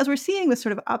 as we're seeing this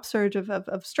sort of upsurge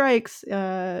of strikes,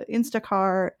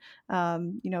 Instacart,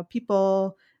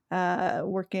 people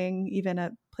working even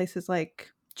at places like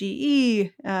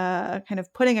GE, kind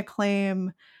of putting a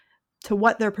claim to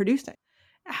what they're producing.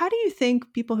 How do you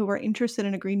think people who are interested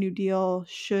in a Green New Deal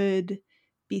should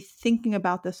be thinking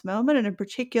about this moment, and in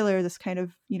particular, this kind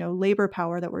of, labor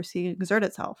power that we're seeing exert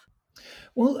itself?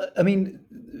 Well, I mean,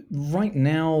 right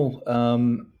now,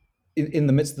 in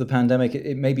the midst of the pandemic,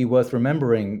 it may be worth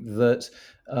remembering that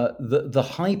the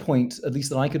high point, at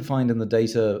least that I could find in the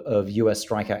data of US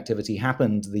strike activity,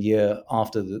 happened the year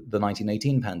after the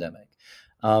 1918 pandemic.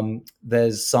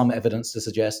 There's some evidence to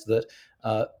suggest that,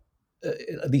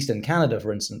 at least in Canada,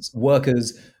 for instance,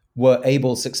 workers were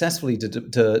able successfully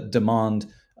to demand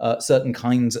certain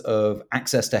kinds of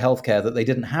access to healthcare that they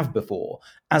didn't have before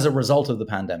as a result of the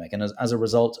pandemic, and as a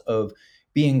result of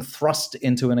being thrust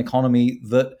into an economy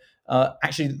that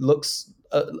actually looks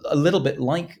a little bit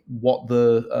like what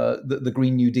the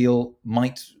Green New Deal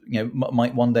might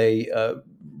one day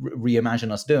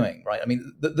reimagine us doing. Right? I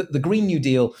mean, the Green New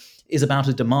Deal is about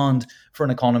a demand for an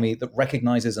economy that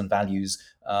recognizes and values.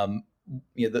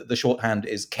 The shorthand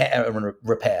is care and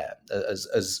repair,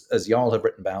 as Jarl have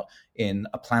written about in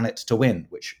A Planet to Win,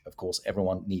 which, of course,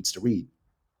 everyone needs to read.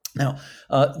 Now,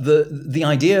 the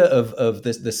idea of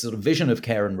this sort of vision of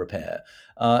care and repair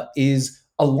is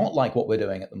a lot like what we're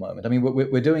doing at the moment. I mean,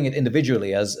 we're doing it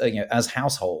individually as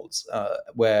households,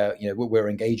 where we're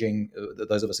engaging,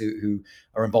 those of us who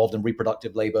are involved in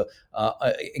reproductive labor,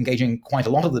 engaging quite a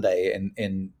lot of the day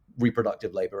in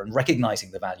reproductive labor and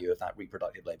recognizing the value of that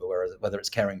reproductive labor, whether it's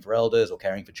caring for elders or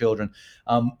caring for children,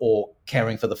 or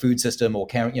caring for the food system, or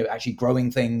caring, actually growing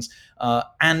things,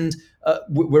 and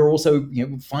we're also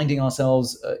finding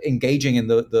ourselves engaging in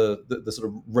the sort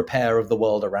of repair of the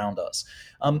world around us.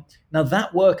 Now,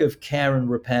 that work of care and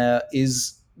repair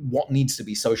is what needs to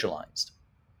be socialized.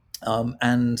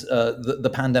 And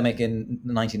the pandemic in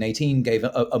 1918 gave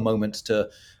a moment to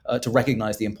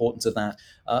recognize the importance of that.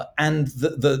 And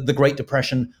the Great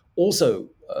Depression also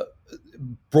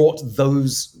brought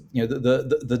those,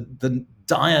 the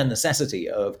dire necessity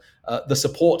of the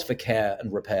support for care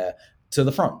and repair to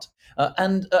the front.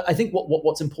 And I think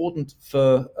what's important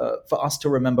for us to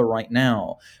remember right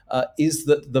now is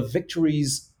that the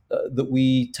victories that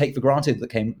we take for granted that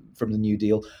came from the New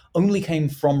Deal only came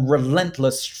from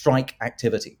relentless strike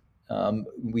activity.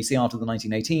 We see after the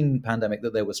 1918 pandemic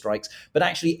that there were strikes, but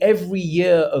actually every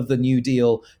year of the New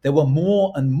Deal, there were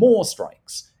more and more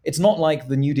strikes. It's not like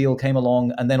the New Deal came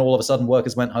along and then all of a sudden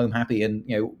workers went home happy and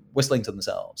whistling to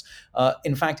themselves.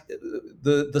 In fact,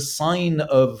 the sign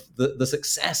of the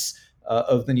success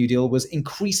of the New Deal was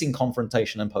increasing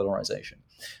confrontation and polarization.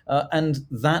 And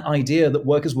that idea that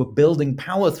workers were building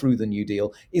power through the New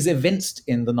Deal is evinced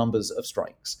in the numbers of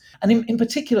strikes. And in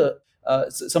particular,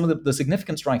 some of the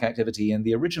significant strike activity in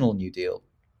the original New Deal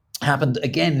happened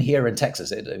again here in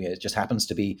Texas. It just happens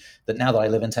to be that now that I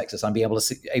live in Texas, I'm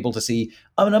able to see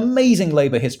an amazing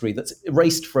labor history that's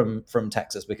erased from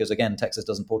Texas, because again, Texas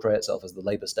doesn't portray itself as the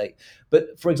labor state.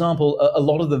 But for example, a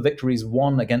lot of the victories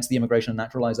won against the Immigration and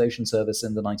Naturalization Service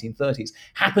in the 1930s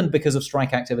happened because of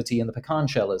strike activity in the pecan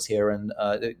shellers here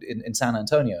in San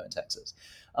Antonio in Texas.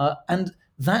 And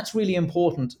that's really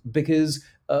important because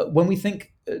when we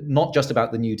think not just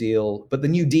about the New Deal, but the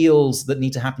new deals that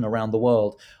need to happen around the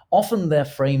world, often they're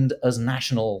framed as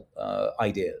national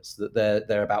ideas, that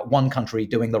they're about one country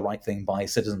doing the right thing by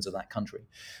citizens of that country.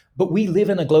 But we live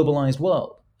in a globalized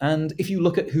world. And if you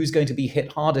look at who's going to be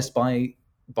hit hardest by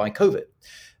COVID,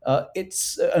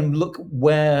 and look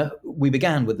where we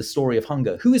began with the story of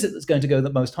hunger. Who is it that's going to go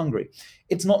the most hungry?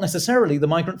 It's not necessarily the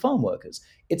migrant farm workers.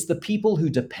 It's the people who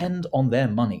depend on their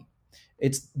money.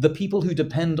 It's the people who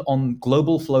depend on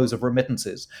global flows of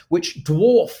remittances, which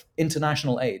dwarf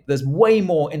international aid. There's way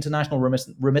more international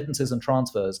remittances and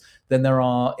transfers than there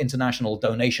are international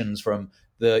donations from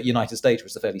the United States,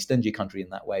 which is a fairly stingy country in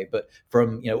that way, but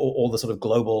from all the sort of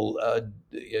global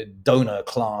donor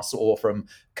class, or from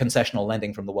concessional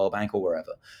lending from the World Bank or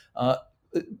wherever.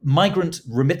 Migrant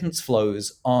remittance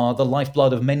flows are the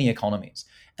lifeblood of many economies.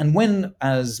 And when,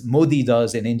 as Modi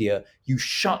does in India, you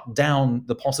shut down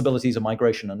the possibilities of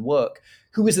migration and work,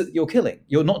 who is it that you're killing?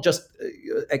 You're not just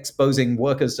exposing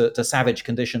workers to savage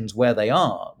conditions where they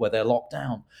are, where they're locked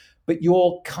down, but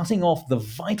you're cutting off the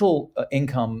vital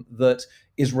income that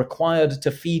is required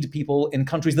to feed people in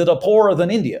countries that are poorer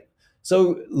than India.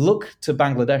 So look to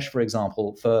Bangladesh, for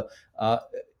example, for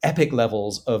epic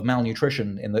levels of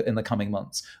malnutrition in the coming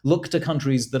months. Look to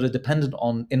countries that are dependent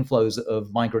on inflows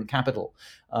of migrant capital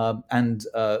and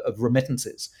of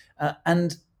remittances.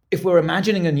 And if we're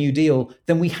imagining a New Deal,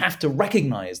 then we have to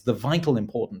recognize the vital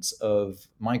importance of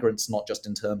migrants, not just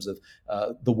in terms of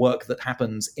the work that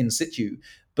happens in situ,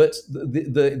 but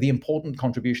the important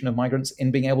contribution of migrants in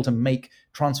being able to make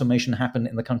transformation happen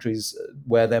in the countries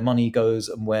where their money goes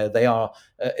and where they are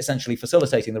essentially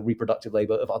facilitating the reproductive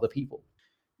labor of other people.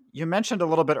 You mentioned a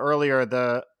little bit earlier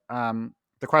the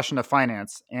question of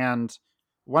finance, and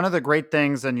one of the great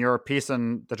things in your piece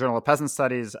in the Journal of Peasant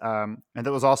Studies, and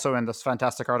that was also in this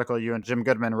fantastic article you and Jim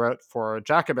Goodman wrote for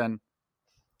Jacobin,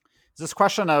 is this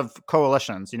question of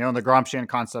coalitions, and the Gramscian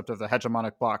concept of the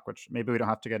hegemonic bloc, which maybe we don't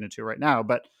have to get into right now,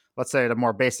 but let's say at a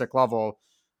more basic level,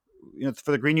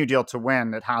 for the Green New Deal to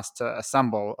win, it has to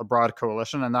assemble a broad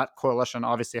coalition, and that coalition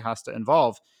obviously has to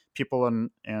involve people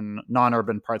in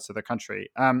non-urban parts of the country.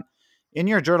 In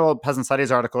your Journal of Peasant Studies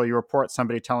article, you report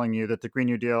somebody telling you that the Green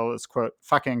New Deal is, quote,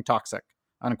 fucking toxic,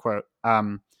 unquote,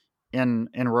 in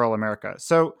rural America.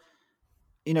 So,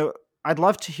 I'd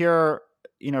love to hear,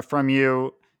 from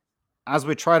you, as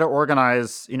we try to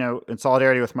organize, in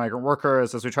solidarity with migrant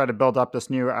workers, as we try to build up this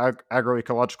new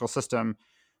agroecological system,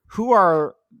 who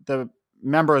are the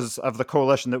members of the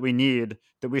coalition that we need,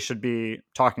 that we should be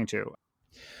talking to?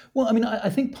 Well, I mean, I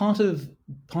think part of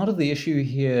the issue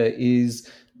here is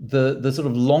the sort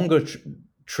of longer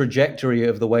trajectory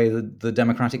of the way that the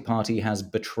Democratic Party has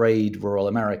betrayed rural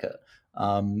America,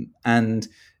 and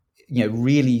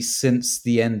really since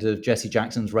the end of Jesse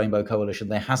Jackson's Rainbow Coalition,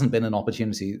 there hasn't been an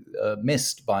opportunity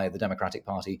missed by the Democratic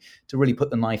Party to really put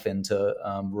the knife into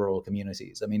rural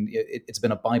communities. I mean, it's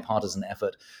been a bipartisan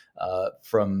effort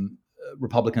from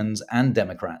Republicans and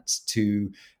Democrats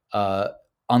to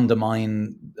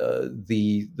undermine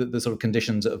the sort of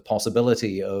conditions of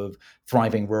possibility of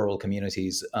thriving rural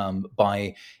communities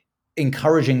by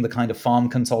encouraging the kind of farm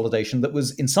consolidation that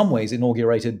was in some ways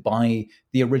inaugurated by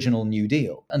the original New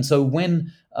Deal. And so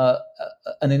when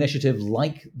an initiative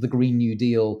like the Green New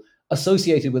Deal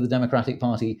associated with the Democratic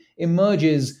Party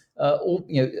emerges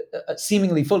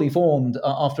seemingly fully formed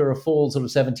after a full sort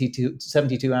of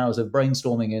 72 hours of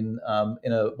brainstorming in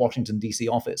a Washington, D.C.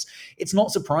 office, it's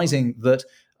not surprising that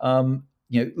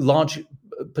large,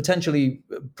 potentially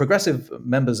progressive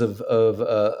members of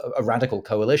a radical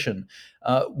coalition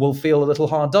will feel a little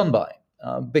hard done by,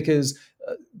 because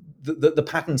the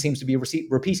pattern seems to be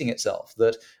repeating itself.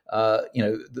 That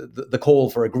the call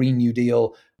for a Green New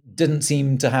Deal didn't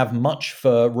seem to have much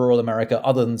for rural America,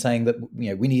 other than saying that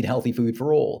we need healthy food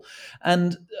for all.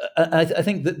 And I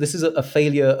think that this is a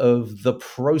failure of the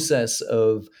process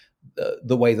of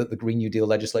the way that the Green New Deal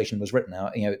legislation was written.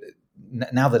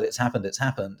 Now that it's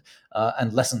happened,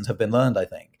 and lessons have been learned, I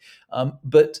think.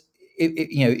 But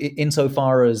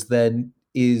insofar as there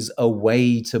is a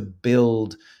way to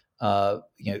build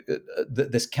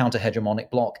this counter-hegemonic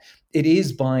bloc, it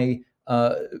is by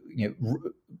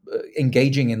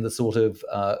engaging in the sort of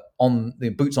on the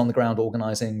boots on the ground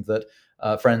organizing that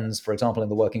friends, for example, in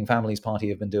the Working Families Party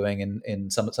have been doing in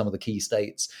some of the key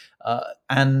states,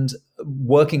 and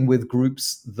working with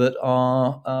groups that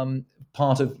are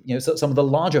part of some of the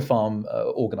larger farm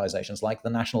organizations like the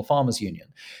National Farmers Union.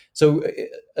 So,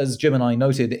 as Jim and I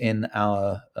noted in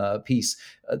our piece,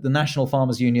 the National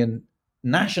Farmers Union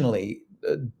nationally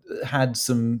had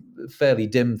some fairly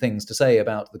dim things to say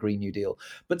about the Green New Deal,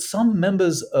 but some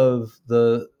members of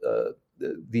the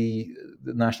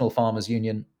National Farmers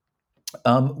Union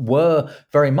were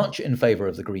very much in favor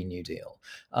of the Green New Deal.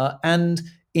 And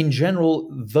in general,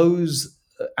 those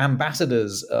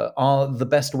ambassadors are the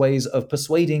best ways of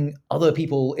persuading other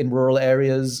people in rural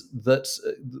areas that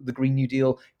the Green New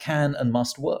Deal can and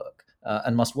must work.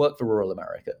 And must work for rural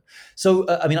America. So,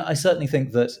 I certainly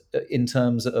think that in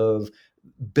terms of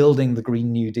building the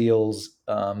Green New Deal's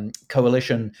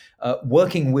coalition,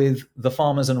 working with the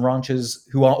farmers and ranchers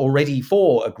who are already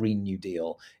for a Green New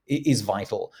Deal is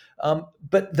vital.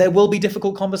 But there will be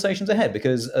difficult conversations ahead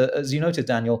because, as you noted,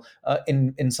 Daniel,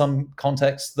 in some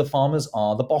contexts, the farmers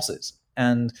are the bosses.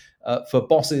 And for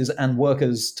bosses and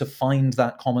workers to find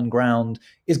that common ground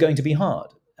is going to be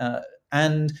hard. I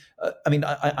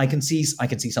can see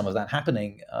some of that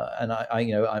happening, and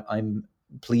I'm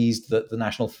pleased that the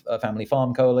National Family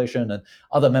Farm Coalition and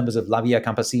other members of La Via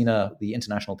Campesina, the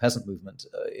international peasant movement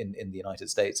in the United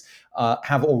States,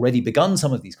 have already begun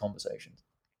some of these conversations.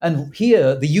 And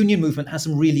here, the union movement has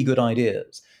some really good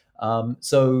ideas. The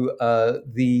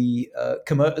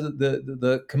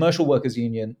Commercial Workers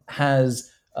Union has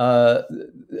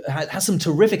some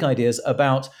terrific ideas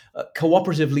about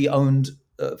cooperatively owned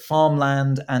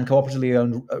farmland and cooperatively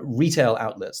owned retail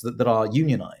outlets that are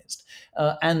unionized,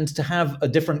 and to have a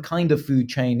different kind of food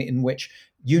chain in which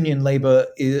union labor,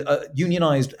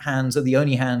 unionized hands are the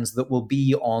only hands that will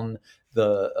be on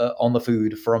the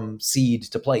food from seed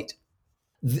to plate.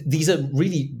 These are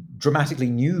really dramatically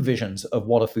new visions of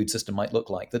what a food system might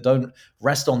look like that don't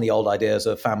rest on the old ideas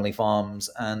of family farms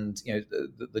and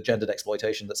the gendered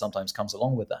exploitation that sometimes comes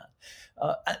along with that.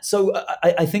 So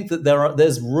I think that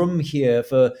there's room here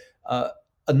for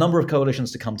a number of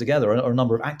coalitions to come together, or a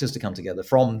number of actors to come together,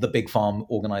 from the big farm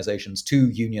organizations to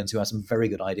unions who have some very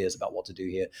good ideas about what to do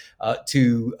here,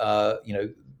 to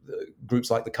groups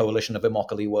like the Coalition of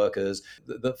Immokalee Workers,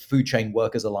 the Food Chain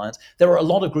Workers Alliance. There are a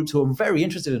lot of groups who are very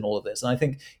interested in all of this, and I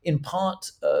think in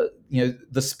part,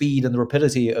 the speed and the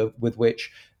rapidity with which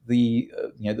the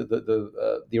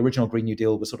original Green New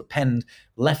Deal was sort of penned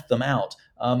left them out.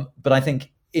 But I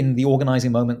think in the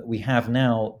organizing moment that we have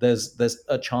now, there's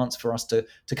a chance for us to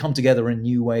come together in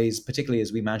new ways, particularly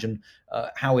as we imagine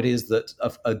how it is that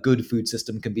a good food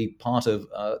system can be part of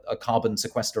a carbon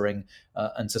sequestering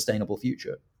and sustainable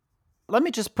future. Let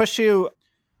me just push you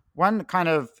one kind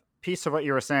of piece of what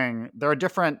you were saying. There are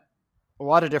a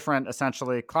lot of different,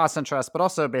 essentially, class interests, but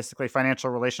also basically financial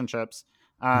relationships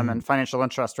and financial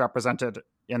interests represented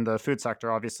in the food sector,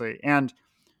 obviously. And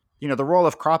the role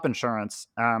of crop insurance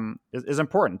is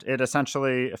important. It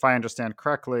essentially, if I understand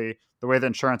correctly, the way the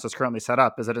insurance is currently set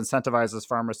up is it incentivizes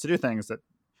farmers to do things that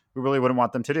we really wouldn't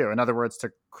want them to do. In other words,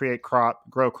 to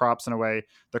grow crops in a way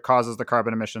that causes the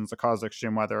carbon emissions, that cause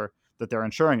extreme weather that they're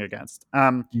insuring against.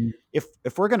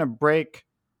 If we're going to break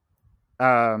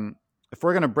apart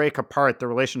the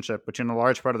relationship between a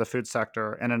large part of the food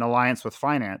sector and an alliance with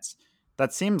finance,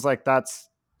 that seems like that's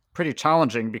pretty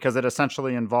challenging because it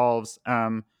essentially involves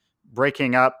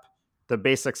breaking up the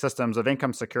basic systems of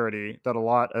income security that a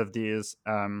lot of these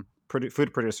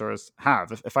food producers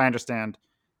have, if I understand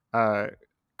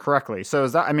correctly. So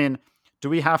do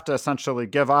we have to essentially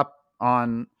give up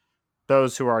on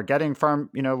those who are getting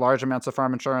large amounts of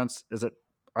farm insurance? Is it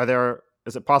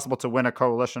possible to win a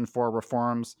coalition for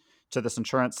reforms to this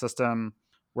insurance system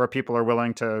where people are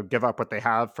willing to give up what they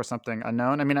have for something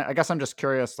unknown? I guess I'm just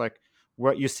curious,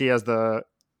 what you see as the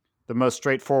most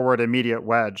straightforward, immediate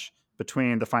wedge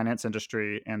between the finance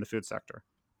industry and the food sector.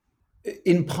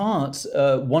 In part,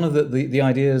 one of the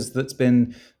ideas that's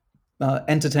been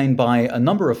entertained by a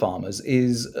number of farmers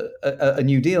is a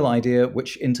New Deal idea,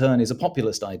 which in turn is a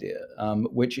populist idea,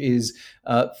 which is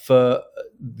for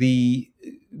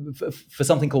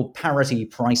something called parity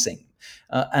pricing.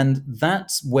 And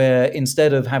that's where,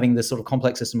 instead of having this sort of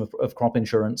complex system of crop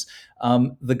insurance,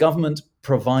 the government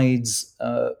provides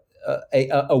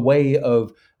a way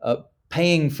of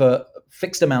paying for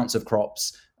fixed amounts of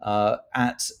crops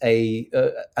at a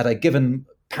given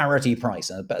parity price.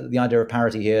 The idea of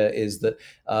parity here is that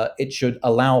it should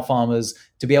allow farmers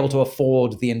to be able to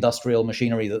afford the industrial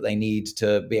machinery that they need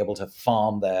to be able to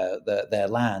farm their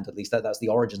land. At least that's the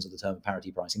origins of the term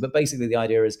parity pricing. But basically the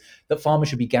idea is that farmers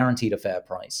should be guaranteed a fair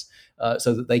price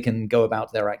so that they can go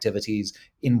about their activities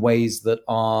in ways that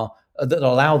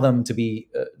allow them to be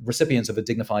recipients of a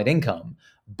dignified income,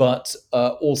 but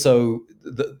also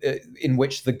in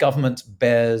which the government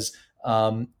bears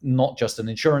not just an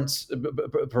insurance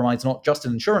provides not just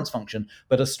an insurance function,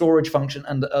 but a storage function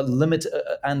and a limit,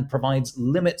 and provides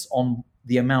limits on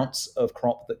the amounts of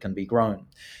crop that can be grown.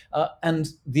 And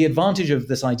the advantage of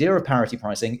this idea of parity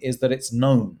pricing is that it's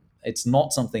known. It's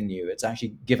not something new. It's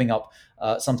actually giving up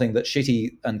something that's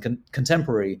shitty and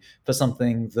contemporary for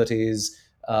something that is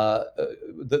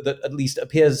that at least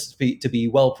appears to be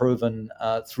well proven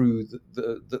through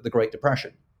the Great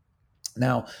Depression.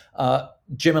 Now,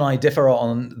 Jim and I differ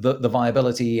on the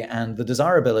viability and the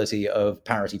desirability of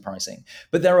parity pricing,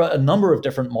 but there are a number of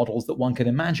different models that one can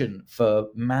imagine for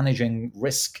managing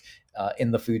risk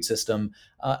in the food system.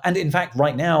 And in fact,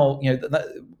 right now,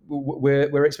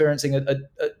 we're experiencing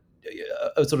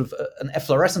a sort of an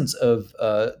efflorescence of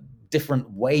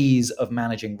different ways of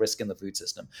managing risk in the food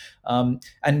system.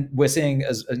 And we're seeing,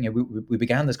 as we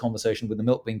began this conversation with the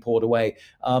milk being poured away,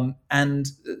 and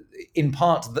in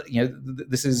part,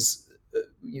 this is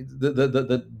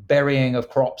the burying of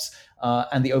crops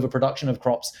and the overproduction of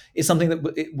crops is something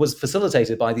that it was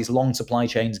facilitated by these long supply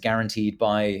chains guaranteed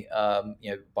by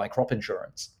crop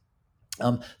insurance.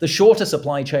 The shorter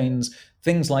supply chains,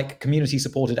 things like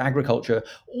community-supported agriculture,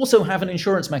 also have an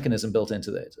insurance mechanism built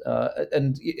into it.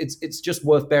 And it's just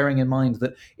worth bearing in mind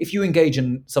that if you engage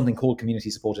in something called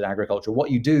community-supported agriculture, what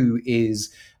you do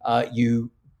is you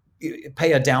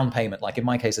pay a down payment. Like in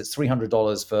my case, it's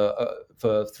 $300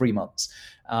 for 3 months.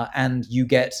 And you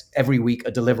get every week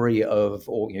a delivery of,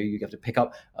 or you have to pick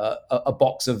up a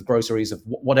box of groceries of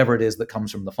whatever it is that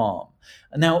comes from the farm.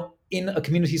 And now, in a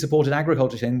community-supported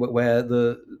agriculture thing where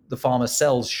the farmer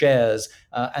sells shares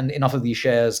and enough of these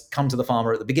shares come to the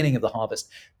farmer at the beginning of the harvest,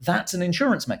 that's an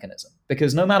insurance mechanism,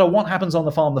 because no matter what happens on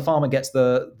the farmer gets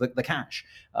the cash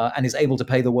and is able to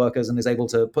pay the workers and is able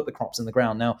to put the crops in the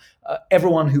ground. Now,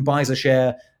 everyone who buys a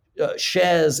share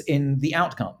shares in the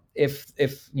outcome. If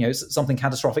something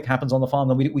catastrophic happens on the farm,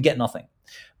 then we get nothing.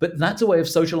 But that's a way of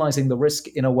socializing the risk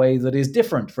in a way that is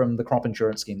different from the crop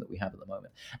insurance scheme that we have at the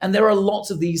moment. And there are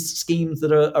lots of these schemes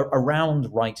that are around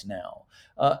right now.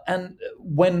 And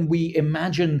when we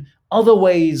imagine other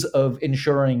ways of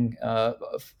ensuring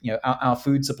our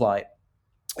food supply,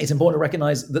 it's important to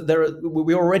recognize that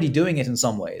we're already doing it in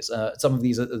some ways. Some of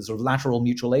these are sort of lateral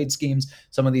mutual aid schemes.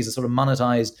 Some of these are sort of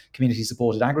monetized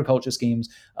community-supported agriculture schemes.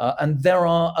 And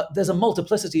there's a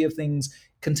multiplicity of things,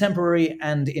 contemporary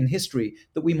and in history,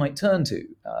 that we might turn to.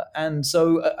 And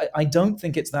so I don't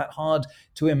think it's that hard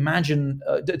to imagine,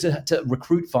 to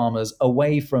recruit farmers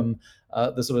away from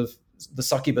the sort of the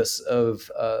succubus of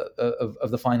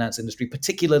the finance industry,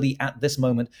 particularly at this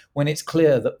moment when it's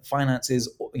clear that finance is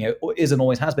and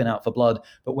always has been out for blood.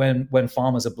 But when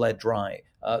farmers are bled dry,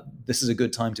 this is a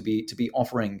good time to be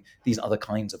offering these other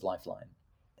kinds of lifeline.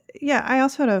 Yeah, I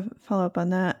also had to follow up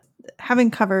on that. Having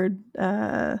covered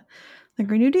the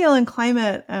Green New Deal and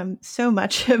climate, so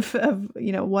much of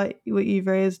what you've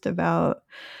raised about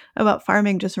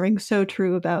farming just rings so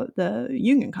true about the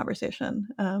union conversation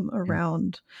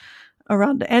around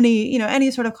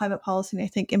any sort of climate policy. And I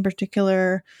think in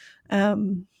particular,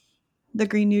 the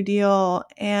Green New Deal.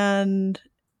 And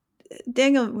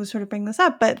Daniel was sort of bringing this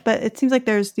up, but it seems like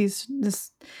there's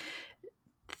this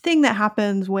thing that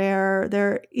happens where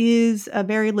there is a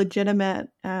very legitimate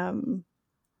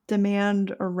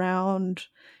demand around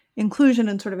inclusion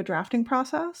in sort of a drafting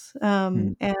process,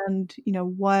 and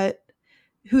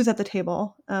who's at the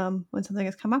table when something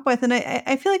is come up with. And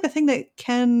I feel like the thing that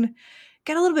can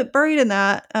get a little bit buried in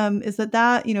that is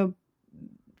that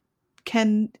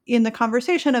can, in the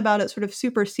conversation about it, sort of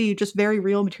supersede just very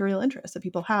real material interests that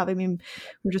people have. I mean,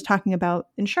 we're just talking about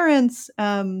insurance.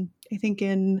 I think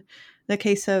in the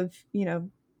case of,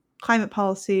 climate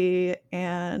policy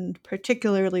and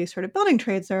particularly sort of building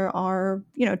trades, there are,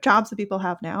 jobs that people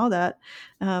have now that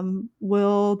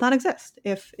will not exist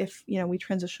if we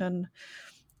transition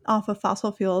off of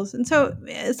fossil fuels. And so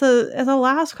as a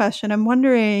last question, I'm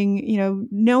wondering,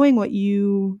 knowing what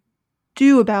you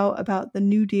do about the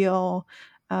New Deal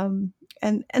and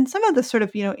some of the sort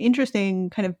of, interesting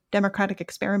kind of democratic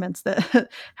experiments that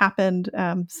happened,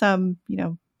 some,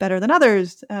 better than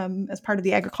others as part of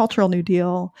the agricultural New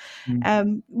Deal.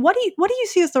 What do you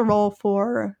see as the role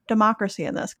for democracy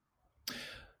in this?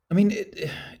 I mean,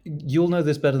 you'll know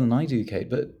this better than I do,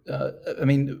 Kate, but I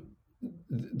mean,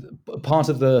 part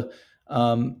of the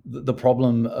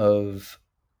problem of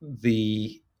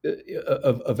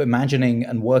imagining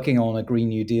and working on a Green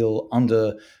New Deal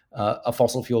under a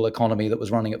fossil fuel economy that was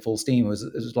running at full steam was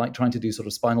like trying to do sort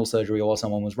of spinal surgery while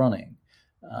someone was running,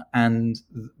 and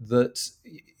that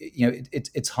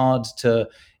it's hard to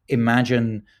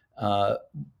imagine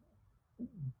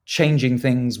changing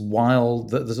things while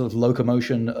the sort of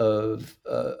locomotion while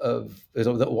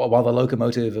the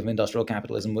locomotive of industrial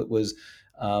capitalism was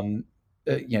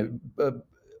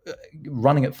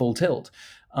running at full tilt.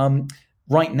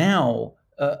 Right now,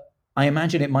 I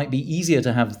imagine it might be easier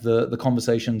to have the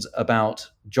conversations about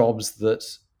jobs that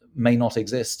may not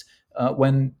exist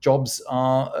when jobs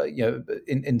are,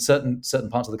 in certain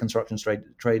parts of the construction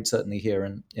trade, certainly here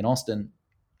in Austin,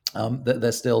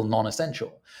 they're still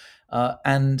non-essential.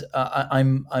 And I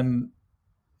mean,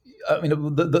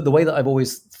 the way that I've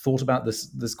always thought about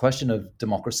this question of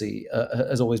democracy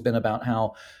has always been about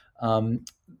how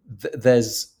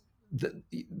there's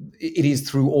it is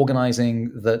through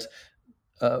organizing that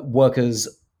workers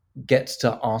get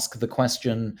to ask the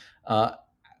question,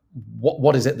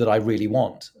 what is it that I really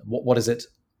want? What is it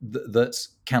that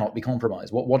cannot be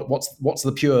compromised? What's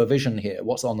the pure vision here?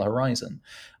 What's on the horizon?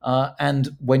 And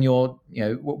when you're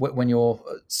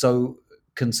so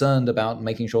concerned about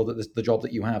making sure that the job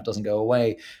that you have doesn't go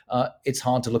away, it's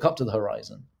hard to look up to the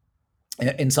horizon.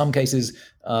 In some cases,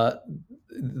 and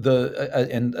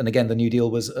again, the New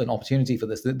Deal was an opportunity for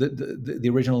this. The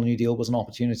original New Deal was an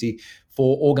opportunity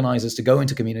for organizers to go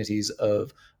into communities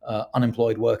of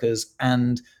unemployed workers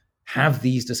and have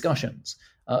these discussions.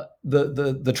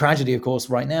 The tragedy, of course,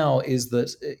 right now is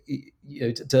that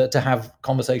to have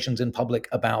conversations in public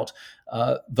about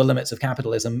the limits of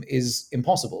capitalism is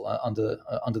impossible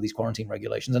under these quarantine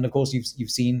regulations. And of course,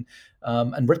 you've seen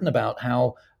and written about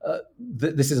how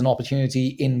this is an opportunity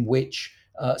in which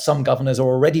some governors are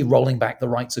already rolling back the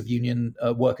rights of union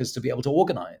workers to be able to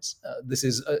organize. This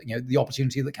is the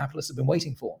opportunity that capitalists have been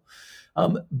waiting for.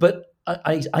 But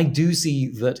I do see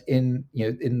that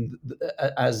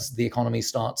as the economy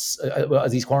starts,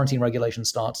 as these quarantine regulations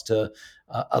start to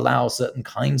allow certain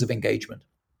kinds of engagement,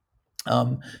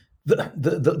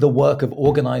 the work of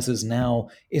organizers now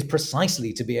is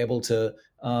precisely to be able to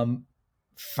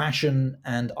fashion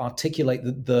and articulate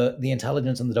the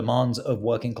intelligence and the demands of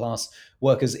working class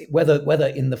workers, whether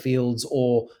in the fields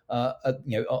or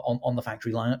on the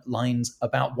factory lines,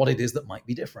 about what it is that might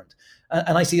be different.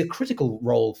 And I see a critical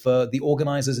role for the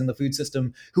organizers in the food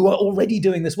system who are already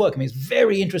doing this work. I mean, it's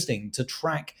very interesting to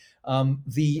track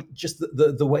the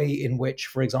way in which,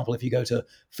 for example, if you go to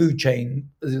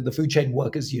the food chain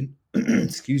workers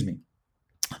excuse me,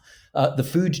 the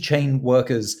food chain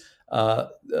workers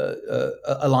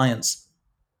alliance,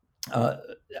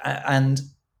 and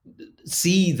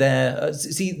see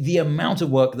the amount of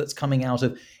work that's coming out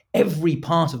of every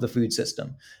part of the food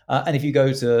system. And if you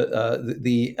go to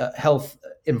the Health,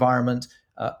 Environment,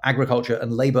 Agriculture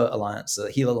and Labor Alliance,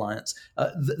 HEAL Alliance,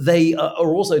 they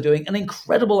are also doing an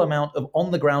incredible amount of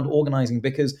on-the-ground organizing,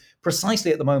 because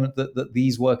precisely at the moment that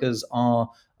these workers are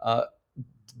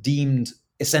deemed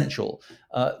essential,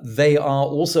 they are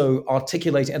also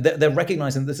articulating, they're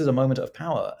recognizing this is a moment of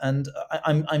power. And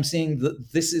I'm seeing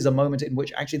that this is a moment in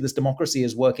which actually this democracy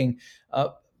is working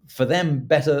for them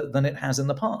better than it has in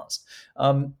the past.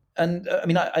 And I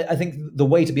mean, I think the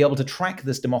way to be able to track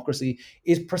this democracy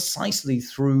is precisely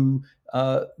through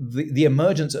the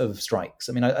emergence of strikes.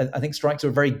 I mean, I think strikes are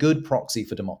a very good proxy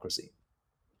for democracy.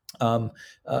 And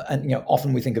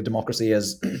often we think of democracy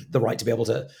as the right to be able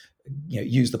to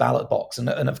use the ballot box, and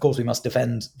of course we must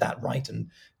defend that right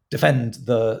and defend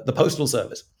the postal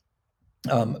service,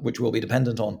 which will be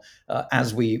dependent on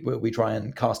as we try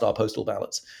and cast our postal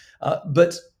ballots.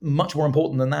 But much more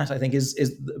important than that, I think,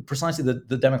 is precisely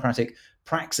the democratic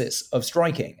praxis of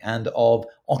striking and of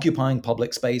occupying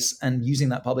public space and using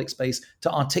that public space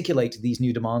to articulate these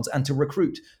new demands and to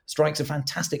recruit. Strikes are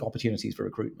fantastic opportunities for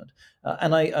recruitment.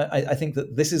 And I think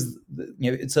that this is,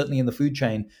 it's certainly in the food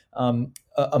chain,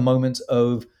 a moment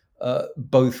of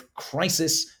both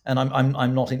crisis, and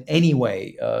I'm not in any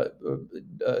way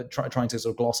trying to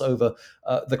sort of gloss over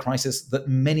the crisis that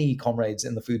many comrades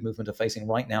in the food movement are facing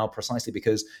right now, precisely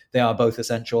because they are both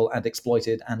essential and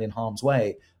exploited and in harm's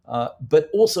way. But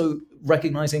also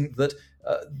recognizing that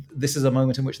this is a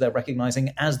moment in which they're recognizing,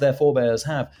 as their forebears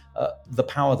have, the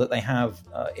power that they have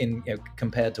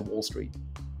compared to Wall Street,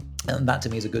 and that to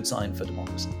me is a good sign for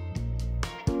democracy.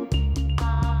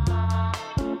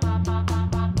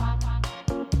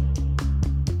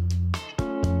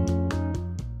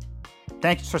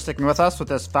 Thanks for sticking with us with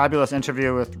this fabulous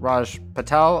interview with Raj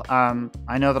Patel.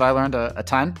 I know that I learned a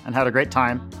ton and had a great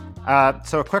time.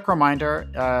 So a quick reminder,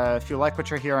 if you like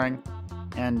what you're hearing,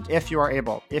 and if you are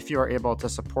able to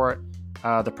support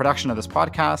the production of this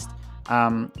podcast,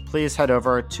 please head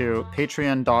over to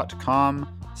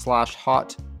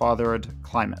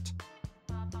patreon.com/hotbotheredclimate.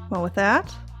 Well, with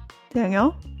that,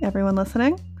 Daniel, everyone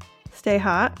listening, stay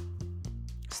hot.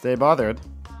 Stay bothered.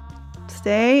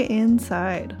 Stay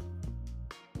inside.